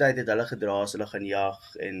die ou tyd het hulle gedra as hulle gaan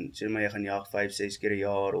jag en sê maar jy gaan jag 5-6 keer 'n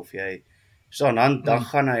jaar of jy dan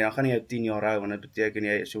gaan hy jou 10 jaar hou, want dit beteken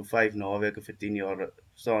jy so 5 naweke vir 10 jaar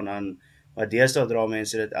dan, maar deesdae dra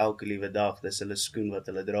mense dit elke liewe dag, dis hulle skoen wat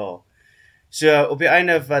hulle dra. So op die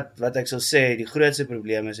einde wat ek sal sê, die grootste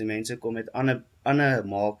probleem is die mense kom met ander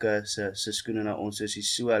make se skoene na ons, soos die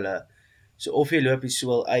sole. So of jy loop die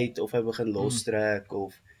sool uit of hy begin lostrek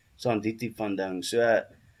of so aan die tipe van ding. So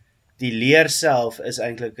die leer self is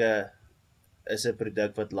eintlik 'n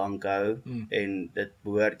produk wat lank hou en dit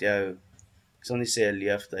behoort jou, ek sal nie sê 'n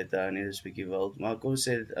leeftyd hou nie, dis bietjie wild, maar kom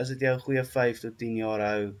sê as dit jou 'n goeie 5 tot 10 jaar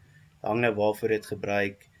hou, hang nou waarvoor dit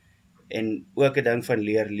gebruik en ook 'n ding van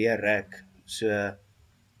leer rek. So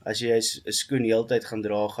as jy 'n skoen heeltyd gaan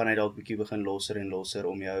dra, gaan hy dalk bietjie begin losser en losser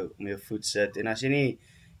om jou voet sit. En as jy nie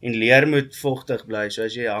en leer moet vochtig bly, so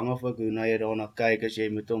as jy hang of ook hoe na jy daarna kyk, as jy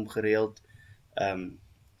moet hom gereeld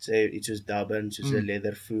sê iets soos dubben, soos 'n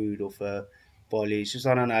leather food of 'n poly, soos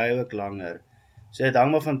dan hy ook langer. So dit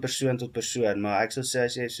hang maar van persoon tot persoon, maar ek sal sê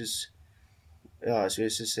as jy soos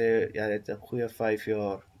sê jy het 'n goeie 5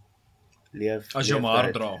 jaar leef. As jy hom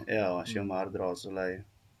hard dra. Ja, as jy hom hard dra, sal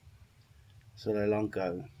hy lank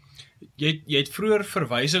hou. Jy het vroeër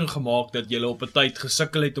verwysing gemaak dat jy op 'n tyd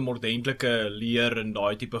gesukkel het om ordentlike leer en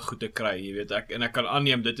daai tipe goed te kry, jy weet, ek kan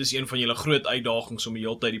aanneem dit is een van julle groot uitdagings om die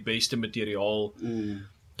hele tyd die beste materiaal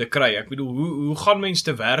te kry. Ek bedoel, hoe gaan mense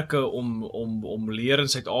te werke om leer in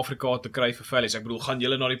Suid-Afrika te kry vir vellies? Ek bedoel, gaan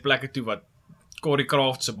julle na die plekke toe wat Corey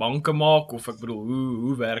Craft se banke maak, of ek bedoel,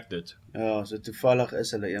 hoe werk dit? Ja, so toevallig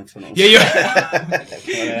is hulle een van ons. Ja.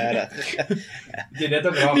 Jy net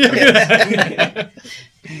ook raak.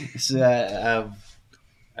 So,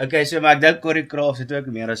 okay, so maar ek dink Corey Craft het ook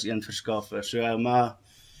meer as een verskaffer. So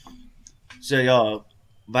ja,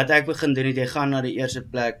 wat ek begin doen het, jy gaan na die eerste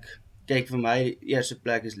plek. Kyk, vir my, die eerste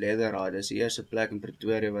plek is Leather Ride, dis die eerste plek in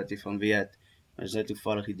Pretoria wat jy van weet, maar is net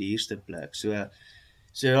toevallig die duurste plek. So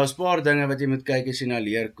daar's 'n paar dinge wat jy moet kyk as jy nou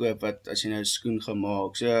leer koop, as jy nou 'n skoen gaan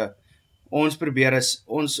maak. So ons probeer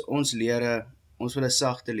ons leere, ons wil 'n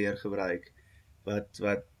sagte leer gebruik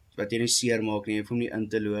wat jy nie seer maak nie, jy hoef hom nie in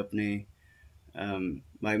te loop nie.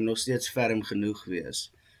 Maar hy moet nog steeds ferm genoeg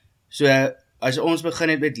wees. So as ons begin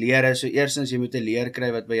het met leere, so eerstens jy moet 'n leer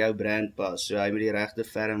kry wat by jou brand pas. So hy moet die regte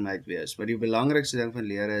fermheid wees. Maar die belangrikste ding van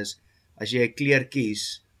leere is as jy 'n kleur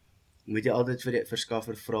kies, moet jy altyd vir die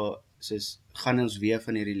verskaffer vra, soos gaan ons weer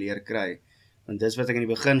van hierdie leer kry. Want dis wat ek in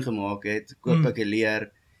die begin gemaak het, koop ek 'n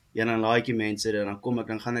leer, dan laaitjie mense, dan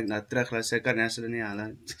gaan ek nou terug, hulle sê kan hulle nie,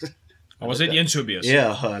 hulle Maar was dit een so bees?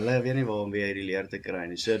 Ja, hulle weet nie waarom weer die leer te kry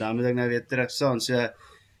nie. So dan moet ek nou weer terug staan. So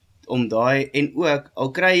om daai en ook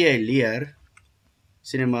al kry jy leer,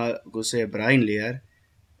 sê net maar ek wil sê 'n breinleer.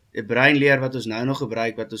 'n Breinleer wat ons nou nog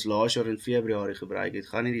gebruik, wat ons laas jaar in Februarie gebruik het,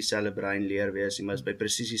 gaan nie dieselfde breinleer wees nie, maar is by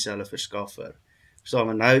presies dieselfde verskaffer. So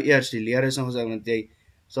maar nou eers die leer is nog so, want jy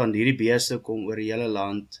staan hierdie beeste kom oor die hele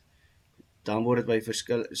land, dan word dit by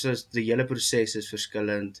verskil, soos die hele proses is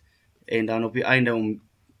verskillend, en dan op die einde om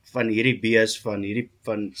van hierdie bees van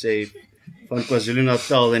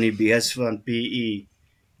KwaZulu-Natal en die bees van PE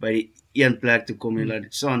by die een plek te kom en laat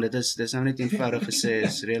dit is nou net eenvoudig gesê,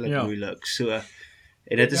 is redelik moeilik. So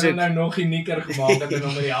en dit is ook nou nog unieker gemaak dat ek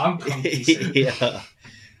nog met die hand kan kies. Ja.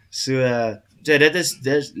 So dit is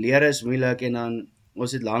leer is moeilik, en dan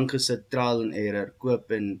ons het lank gesit, trial and error,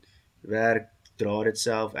 koop en werk, dra dit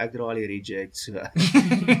self, ek dra al die rejects, so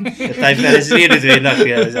hy is nie noodwendig,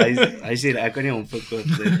 hy sê ek kan nie hom verkoop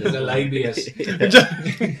nie. Dis 'n leibees.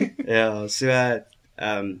 Ja, so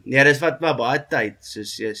nee, dit vat maar baie tyd,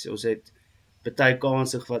 soos ons het baie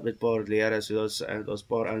kanse gevat met 'n paar leere, so daar's 'n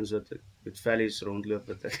paar ouens wat met vellies rondloop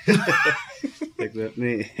wat ek weet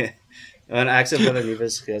nie, en ek sê hulle nie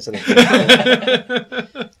vergeet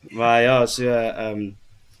maar ja,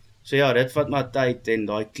 so ja, dit vat maar tyd, en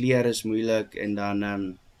daai kleur is moeilik, en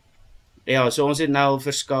dan ja, so ons het nou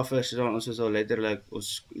verskaffers, so ons is al letterlik,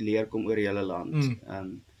 ons leer kom oor die hele land,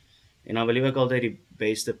 en dan wil jy ook altyd die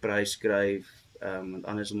beste prys kry, want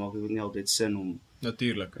anders maak dit ook nie altyd sin om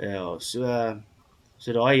Natuurlik. Ja, so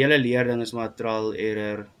daai hele leerding is maar trial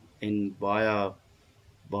error, en baie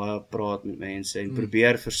praat met mense en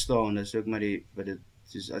probeer verstaan, dis ook maar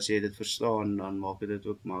soos as jy dit verstaan, dan maak dit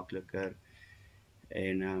ook makliker.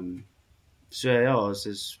 En so ja,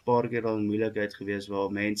 is 'n paar keer al 'n moeilikheid gewees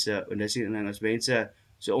waar mense, en dis die ding, as mense,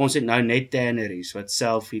 so ons het nou net tanneries wat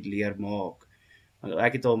self die leer maak. Want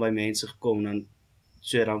ek het al by mense gekom,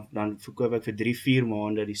 dan verkoop ek vir 3-4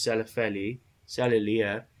 maande dieselfde vellie, dieselfde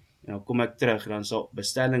leer, en dan kom ek terug, dan sal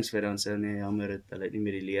bestellings vir dan sê, nee, jammer, hulle het nie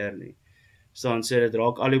meer die leer nie. So dan sê dit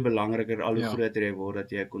raak al hoe belangriker, al hoe groter jy word,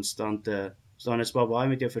 dat jy 'n konstante, so dan is baie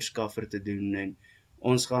met jou verskaffer te doen, en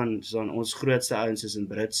ons grootste ouens is in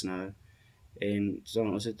Brits nou, en so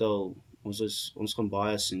ons het al, ons gaan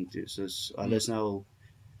baie sien toe, soos alles nou al,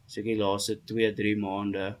 seker die laaste 2-3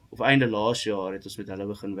 maande, of einde laas jaar het ons met hulle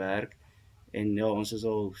begin werk, en ja, ons is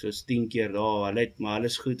al soos 10 keer daar, maar hulle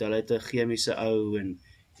is goed, hulle het 'n chemiese ou, en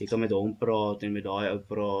jy kan met hom praat, en met daai ou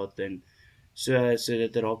praat, en so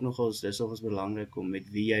dit raak nogals, dis nogals belangrik om met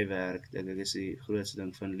wie jy werk, dink ek is die grootste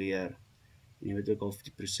ding van leer, en jy moet ook al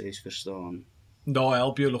die proses verstaan. Daar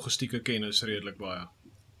help jou logistieke kennis redelik baie.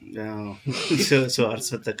 Ja, so hard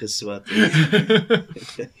wat ek geswat.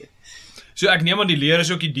 So ek neem aan die leer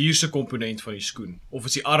is ook die duurste komponent van die skoen, of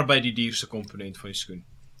is die arbeid die duurste komponent van die skoen?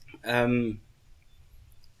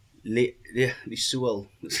 die sool,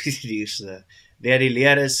 dis die duurste. Nee, die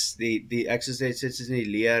leer is, die exercise sit in die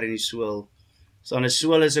leer en die sool. So 'n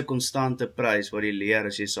sool is 'n konstante prys, waar die leer,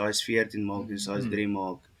 as jy size 14 maak, en size 3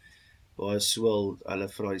 maak, waar 'n sool, hulle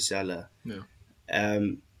vra dieselfde. Ja.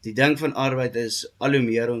 Die ding van arbeid is, al hoe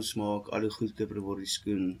meer ons maak, al hoe goedkoper word die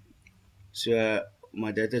skoen. So,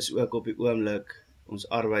 maar dit is ook op die oomblik, ons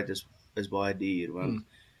arbeid is baie duur,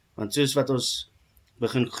 want soos wat ons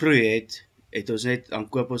begin groei het ons net, dan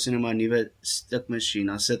koop ons net maar 'n nuwe stikmasjien,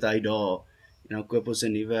 dan sit hy daar, en dan koop ons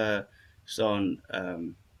 'n nuwe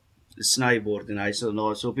snybord, en hy sal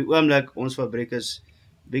daar, so op die oomblik, ons fabriek is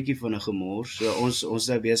bietjie van 'n gemors, so ons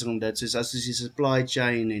nou besig om dit, soos as ons die supply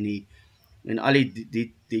chain en al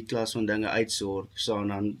die klas van dinge uitsort, so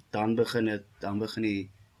dan begin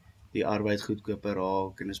die arbeid goedkoper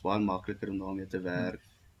raak, en is baie makliker om daarmee te werk.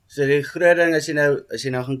 So die groot ding, as jy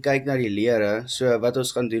nou gaan kyk na die leere, so wat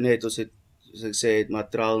ons gaan doen ons het, soos ek sê,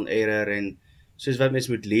 het trial and error, en soos wat mens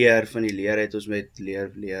moet leer van die leer, het ons met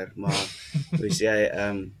leer, maar, hoe sê jy,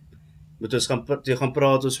 moet ons gaan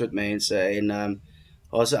praat ons met mense, en,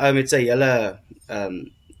 as 'n ou met sy hele,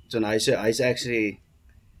 so hy's actually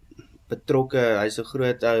betrokke, hy's 'n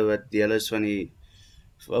groot ou wat deel is van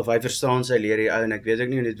of hy verstaan sy leer die ou, en ek weet ook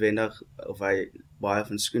nie noodwendig of hy baie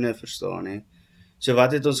van skoene verstaan nie. So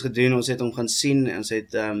wat het ons gedoen, ons het hom gaan sien, ons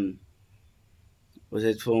het vir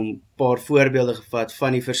hom 'n paar voorbeelde gevat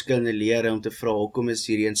van die verskillende leere, om te vra, hoekom is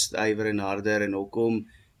hierdie een stywer en harder, en hoekom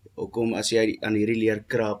as jy aan hierdie leer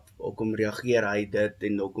krap, hoekom reageer hy dit,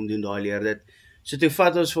 en hoekom doen daai leer dit. So toe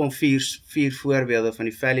vat ons vir hom vier voorbeelde van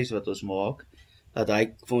die vellies wat ons maak, dat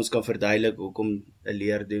hy vir ons kan verduidelik hoekom 'n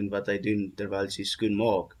leer doen wat hy doen terwyl hy sy skoen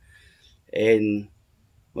maak.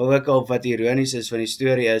 Maar ook al wat ironies is van die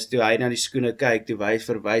storie is, toe hy na die skoene kyk, toe hy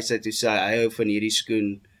verwys hy, toe sê hy hou van hierdie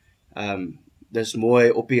skoen, dis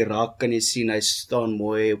mooi, op die rak kan jy sien, hy staan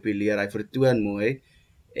mooi op die leer, hy vertoon mooi,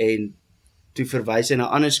 en toe verwys hy na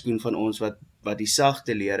 'n ander skoen van ons, wat die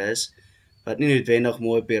sagte leer is, wat nie noodwendig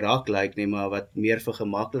mooi op die rak lyk nie, maar wat meer vir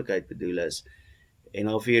gemaklikheid bedoel is. En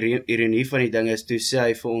al vir ironie van die ding is, toe sê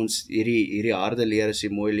hy vir ons, hierdie harde leer is die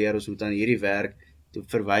mooi leer, ons moet aan hierdie werk, toe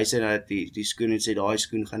verwys hy na die skoen, en sê, daai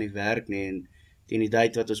skoen gaan nie werk nie, en teen die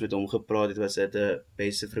tyd wat ons met hom gepraat het, was dit 'n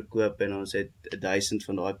beste verkoop, en ons het 1000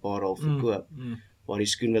 van daai paar al verkoop, waar die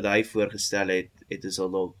skoen wat hy voorgestel het is al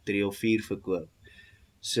dalk 3 of 4 verkoop.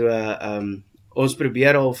 So, ons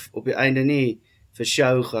probeer op die einde nie vir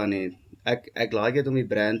show gaan nie. Ek like dit om die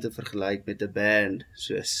brand te vergelyk met 'n band,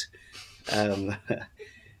 soos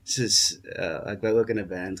ek wou ook in 'n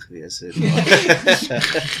band gewees het.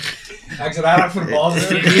 Ek's regtig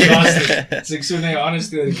verbaas oor die gaste. So ek so na jou ander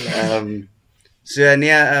storie kry.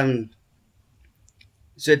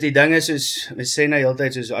 So die ding is, soos, ons sê nou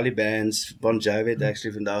heeltyd, soos al die bands, Bon Jovi het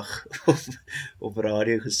actually vandag op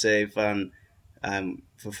radio gesê van,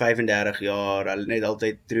 vir 35 jaar, hulle net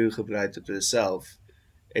altyd true gebly tot hulle self.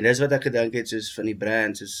 En dis wat ek gedink het, soos van die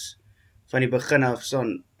brand, soos van die begin af,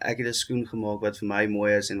 ek het 'n skoen gemaak wat vir my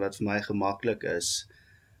mooi is, en wat vir my gemaklik is.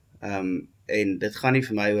 En dit gaan nie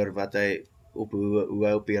vir my oor wat hy, hoe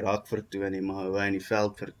hy op die rak vertoon nie, maar hoe hy in die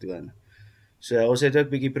veld vertoon. So ons het ook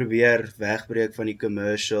bietjie probeer wegbreek van die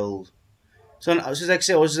commercial. Soos ek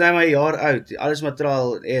sê, ons is nou maar 'n jaar oud, alles maar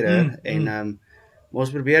trial and error, en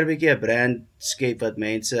ons probeer bietjie 'n brand skep wat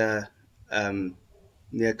mense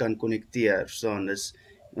mee kan konnekteer.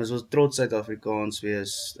 Ons wil trots Suid-Afrikaans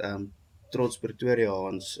wees, trots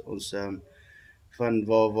Pretoriaans, ons van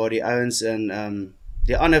waar die ouens in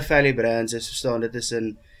die ander Valley brands is, verstaan, dit is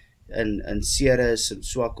in Ceres, in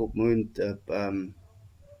Swakopmund,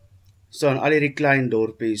 staan al hierdie klein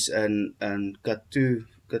dorpies in Kathu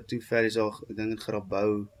Valley, ek dink in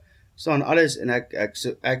Grabouw, staan alles, en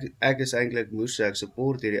ek is eintlik moes, ek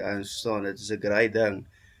support hierdie ouens, staan, dit is 'n great ding,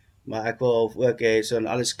 maar ek wil ook hê, so in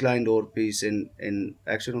alles klein dorpies, en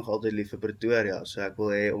ek sou nog altyd lief vir Pretoria, so ek wil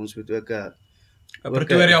hê, ons moet ook 'n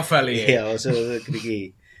Pretoria Valley hê. Ja, ons wil ook 'n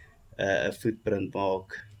bietjie 'n footprint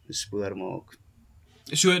maak, 'n spoor maak.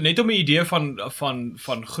 So net om 'n idee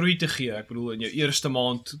van groei te gee, ek bedoel, in jou eerste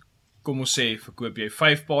maand, kom ons sê, verkoop jy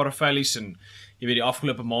 5 pare vellies, en jy weet die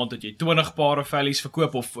afgelope maand het jy 20 pare vellies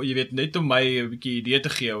verkoop, of jy weet, net om my 'n bietjie idee te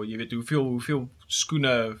gee, jy weet, hoeveel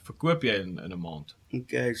skoene verkoop jy in 'n maand?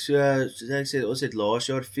 Okay, soos ek sê, ons het laas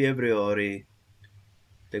jaar Februarie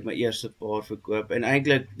het ek my eerste paar verkoop, en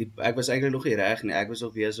ek was eintlik nog nie reg nie, ek was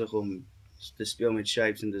nog besig om te speel met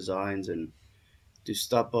shapes en designs, en toe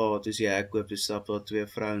stap daar 2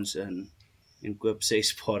 vrouens in, en koop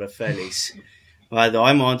 6 pare vellies. Maar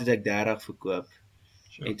daai maand het ek 30 verkoop,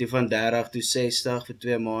 en toe van 30, toe 60 vir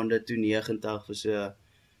 2 maande, toe 90 vir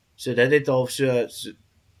so dit het half so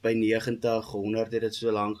by 90, 100 het dit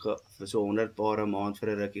so lank vir so 100 paar 'n maand vir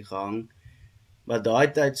 'n rukkie gehang. Maar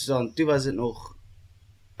daai tyd staan, toe was dit nog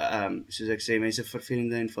soos ek sê, mense vir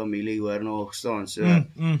vriende en familie hoor nog staan. So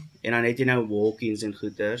en dan het jy nou walk-ins en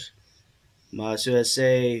goeters. Maar so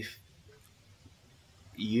sê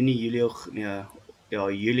Junie,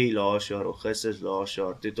 Julie laas jaar, Augustus laas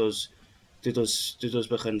jaar, toe het ons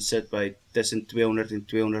begin sit by tussen 200 en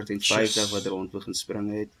 250 wat rond begin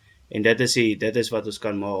spring het. En dit is wat ons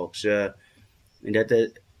kan maak. So en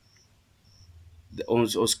dit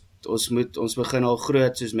ons begin al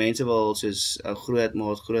groot, soos mense wil soos 'n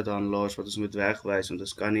groot handelaars wat ons moet wegwys, want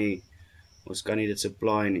ons kan nie dit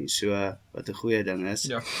supply nie. So wat 'n goeie ding is.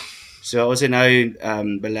 Ja. So ons het nou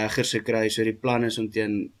beleggers gekry, so die plan is om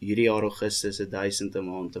teen hierdie jaar Augustus 1000 'n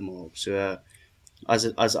maand te maak. So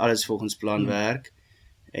as alles volgens plan werk,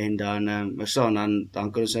 en dan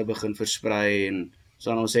dan kan ons nou begin versprei, en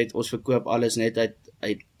so ons verkoop alles net uit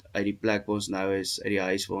die plek waar ons nou is, uit die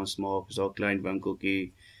huis waar ons maak, is daar 'n klein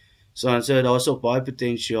winkeltjie. So daar's ook baie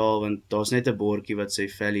potensiaal, want daar's net 'n bordjie wat sê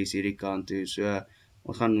Fellies hierdie kant toe. So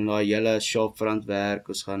ons gaan na hele shopfront werk,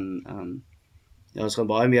 ons gaan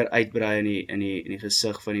baie meer uitbrei in die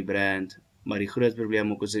gesig van die brand, maar die groot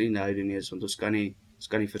probleem ook ons dit nie nou doen is, want ons kan nie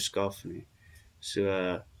verskaf nie. So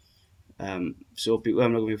op die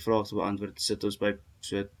oomblik om die vraag te beantwoord, sit ons by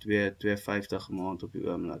so 250 'n maand op die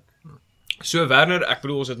oomblik. So Werner, ek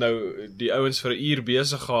bedoel ons het nou die ouens vir 'n uur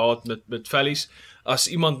besig gehad met Fellies. As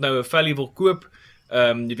iemand nou 'n Fellie wil koop,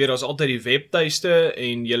 jy weet daar's altyd die webtuiste,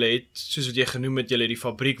 en julle het, soos wat jy genoem het, julle die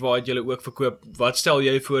fabriek waar julle ook verkoop. Wat stel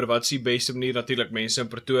jy voor, wat is die beste manier? Natuurlik mense in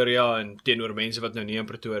Pretoria en teenoor mense wat nou nie in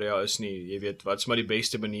Pretoria is nie. Jy weet, wat is maar die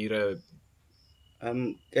beste maniere?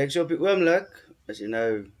 Kyk, so op die oomblik, as jy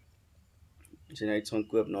nou iets gaan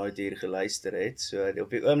koop na het hier geluister het, so op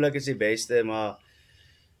die oomblik is die beste, maar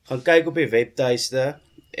gaan kyk op die webtuiste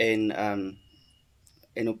en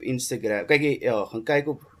op Instagram. Kyk, gaan kyk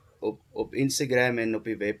op Instagram en op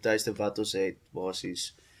die webtuiste wat ons het,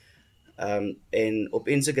 basies. En op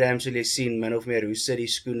Instagram sal jy sien min of meer hoe sit die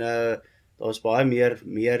skoene. Daar's baie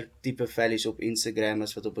meer tipe Fellies op Instagram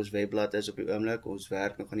as wat op ons webblad is op die oomblik. Ons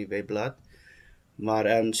werk nog aan die webblad.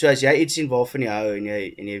 Maar so as jy iets sien waarvan jy hou en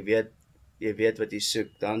jy weet wat jy soek,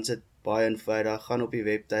 dan sit baie eenvoudig, gaan op die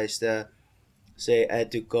webtuiste, sê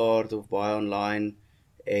add to cart of buy online,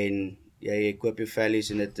 en jy koop jou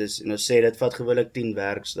Fellies, en ons sê dit vat gewoonlik 10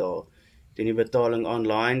 werksdae. Doen die betaling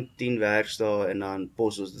online, 10 werksdae, en dan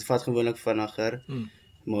pos ons. Dit vat gewoonlik vinniger,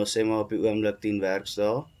 maar sê maar op die oomblik 10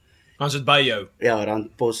 werksdae. Dan is dit by jou? Ja, dan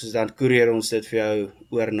koerier ons dit vir jou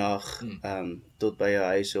oornag, tot by jou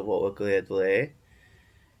huis of waar ook al jy het wil hê.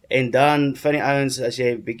 En dan van die ouens, as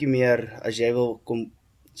jy bietjie meer, as jy wil kom,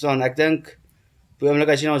 ek dink, op die oomblik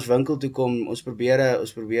as jy na ons winkel toe kom, ons probeer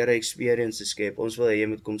 'n experience te skep. Ons wil hê jy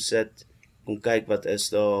moet kom sit, kom kyk wat is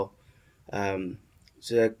daar.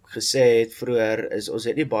 So ek gesê het vroeër, ons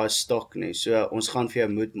het nie baie stok nie, so ons gaan vir jou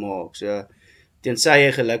moed maak. So tensy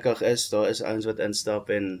jy gelukkig is, daar is ouens wat instap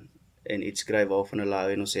en iets skryf waarvan hulle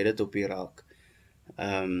hou, en ons het dit op die rak.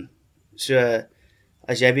 So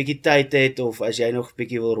as jy bietjie tyd het, of as jy nog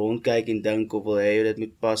bietjie wil rondkyk en dink, of wil hê dit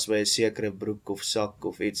moet pas by 'n sekere broek of sak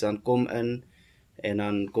of iets, dan kom in, en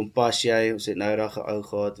dan kom pas jy. Ons het nou daag 'n ou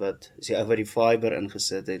gehad wat is die ou wat die fiber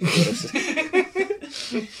ingesit het.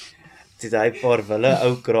 Dit hy paar wille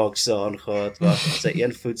ou kraaks aan gehad, wat sy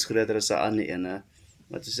 1 voet groter as 'n ander ene.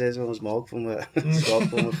 Maar toe sê ons maak vir my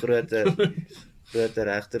groter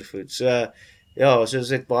regtervoet. So ja, so ons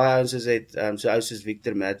het baie ouens, so ou soos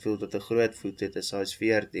Victor Matfield wat 'n groot voet het, is hy's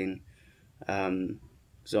 14.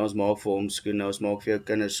 So ons maak vir hom skoene, ons maak vir jou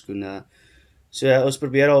kinders skoene. So ons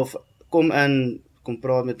probeer al kom in, kom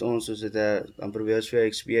praat met ons, dan probeer ons vir jou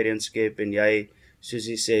experience skep, en jy, soos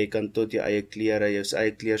jy sê, jy kan tot jou eie klere, jou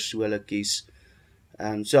eie kleersole kies.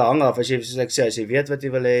 So hang af, soos ek sê, as jy weet wat jy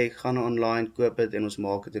wil hê, gaan online, koop dit, en ons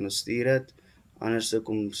maak dit en ons stuur dit. Anders so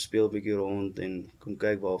kom speel 'n bietjie rond en kom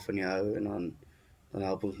kyk waarvan jy hou, en dan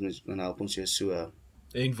help ons jou so.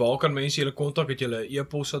 En waar kan mense julle kontak? Het julle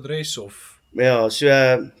e-posadres of? Ja, so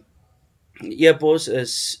e-pos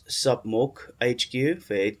is sapmokhq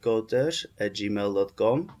vir headquarters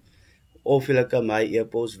 @gmail.com, of julle kan my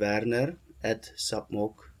e-pos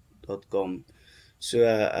werner@sapmok.com. So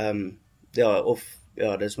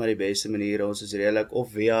dis maar die beste manier. Ons is redelik,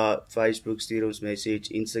 of via Facebook stuur ons message,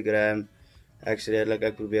 Instagram. Ek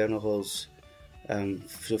probeer nogals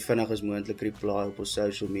so vinnig as moontlik reply op ons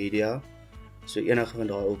social media. So enige van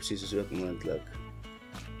daai opsies is ook moontlik.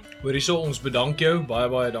 Hoor hierso, ons bedank jou,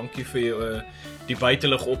 baie dankie vir die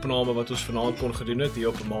buitelug opname wat ons vanaand kon gedoen het, hier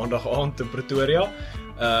op 'n maandag aand in Pretoria.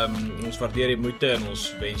 Ons waardeer die moeite en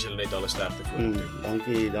ons wens julle net alle sterkte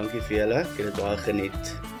vorentoe. Dankie vir julle, ek het dit baie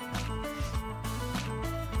geniet.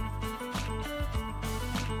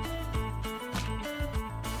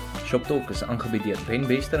 Shoptalk is aangebied deur Ben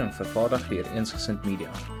Bester en vervaardig deur Eensgesind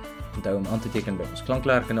Media. Onthou om aan te teken by ons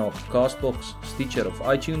klanklaerkanaal op Castbox, Stitcher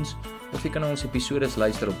of iTunes, of jy kan ons episodes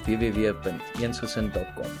luister op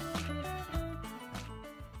www.eensgesind.com.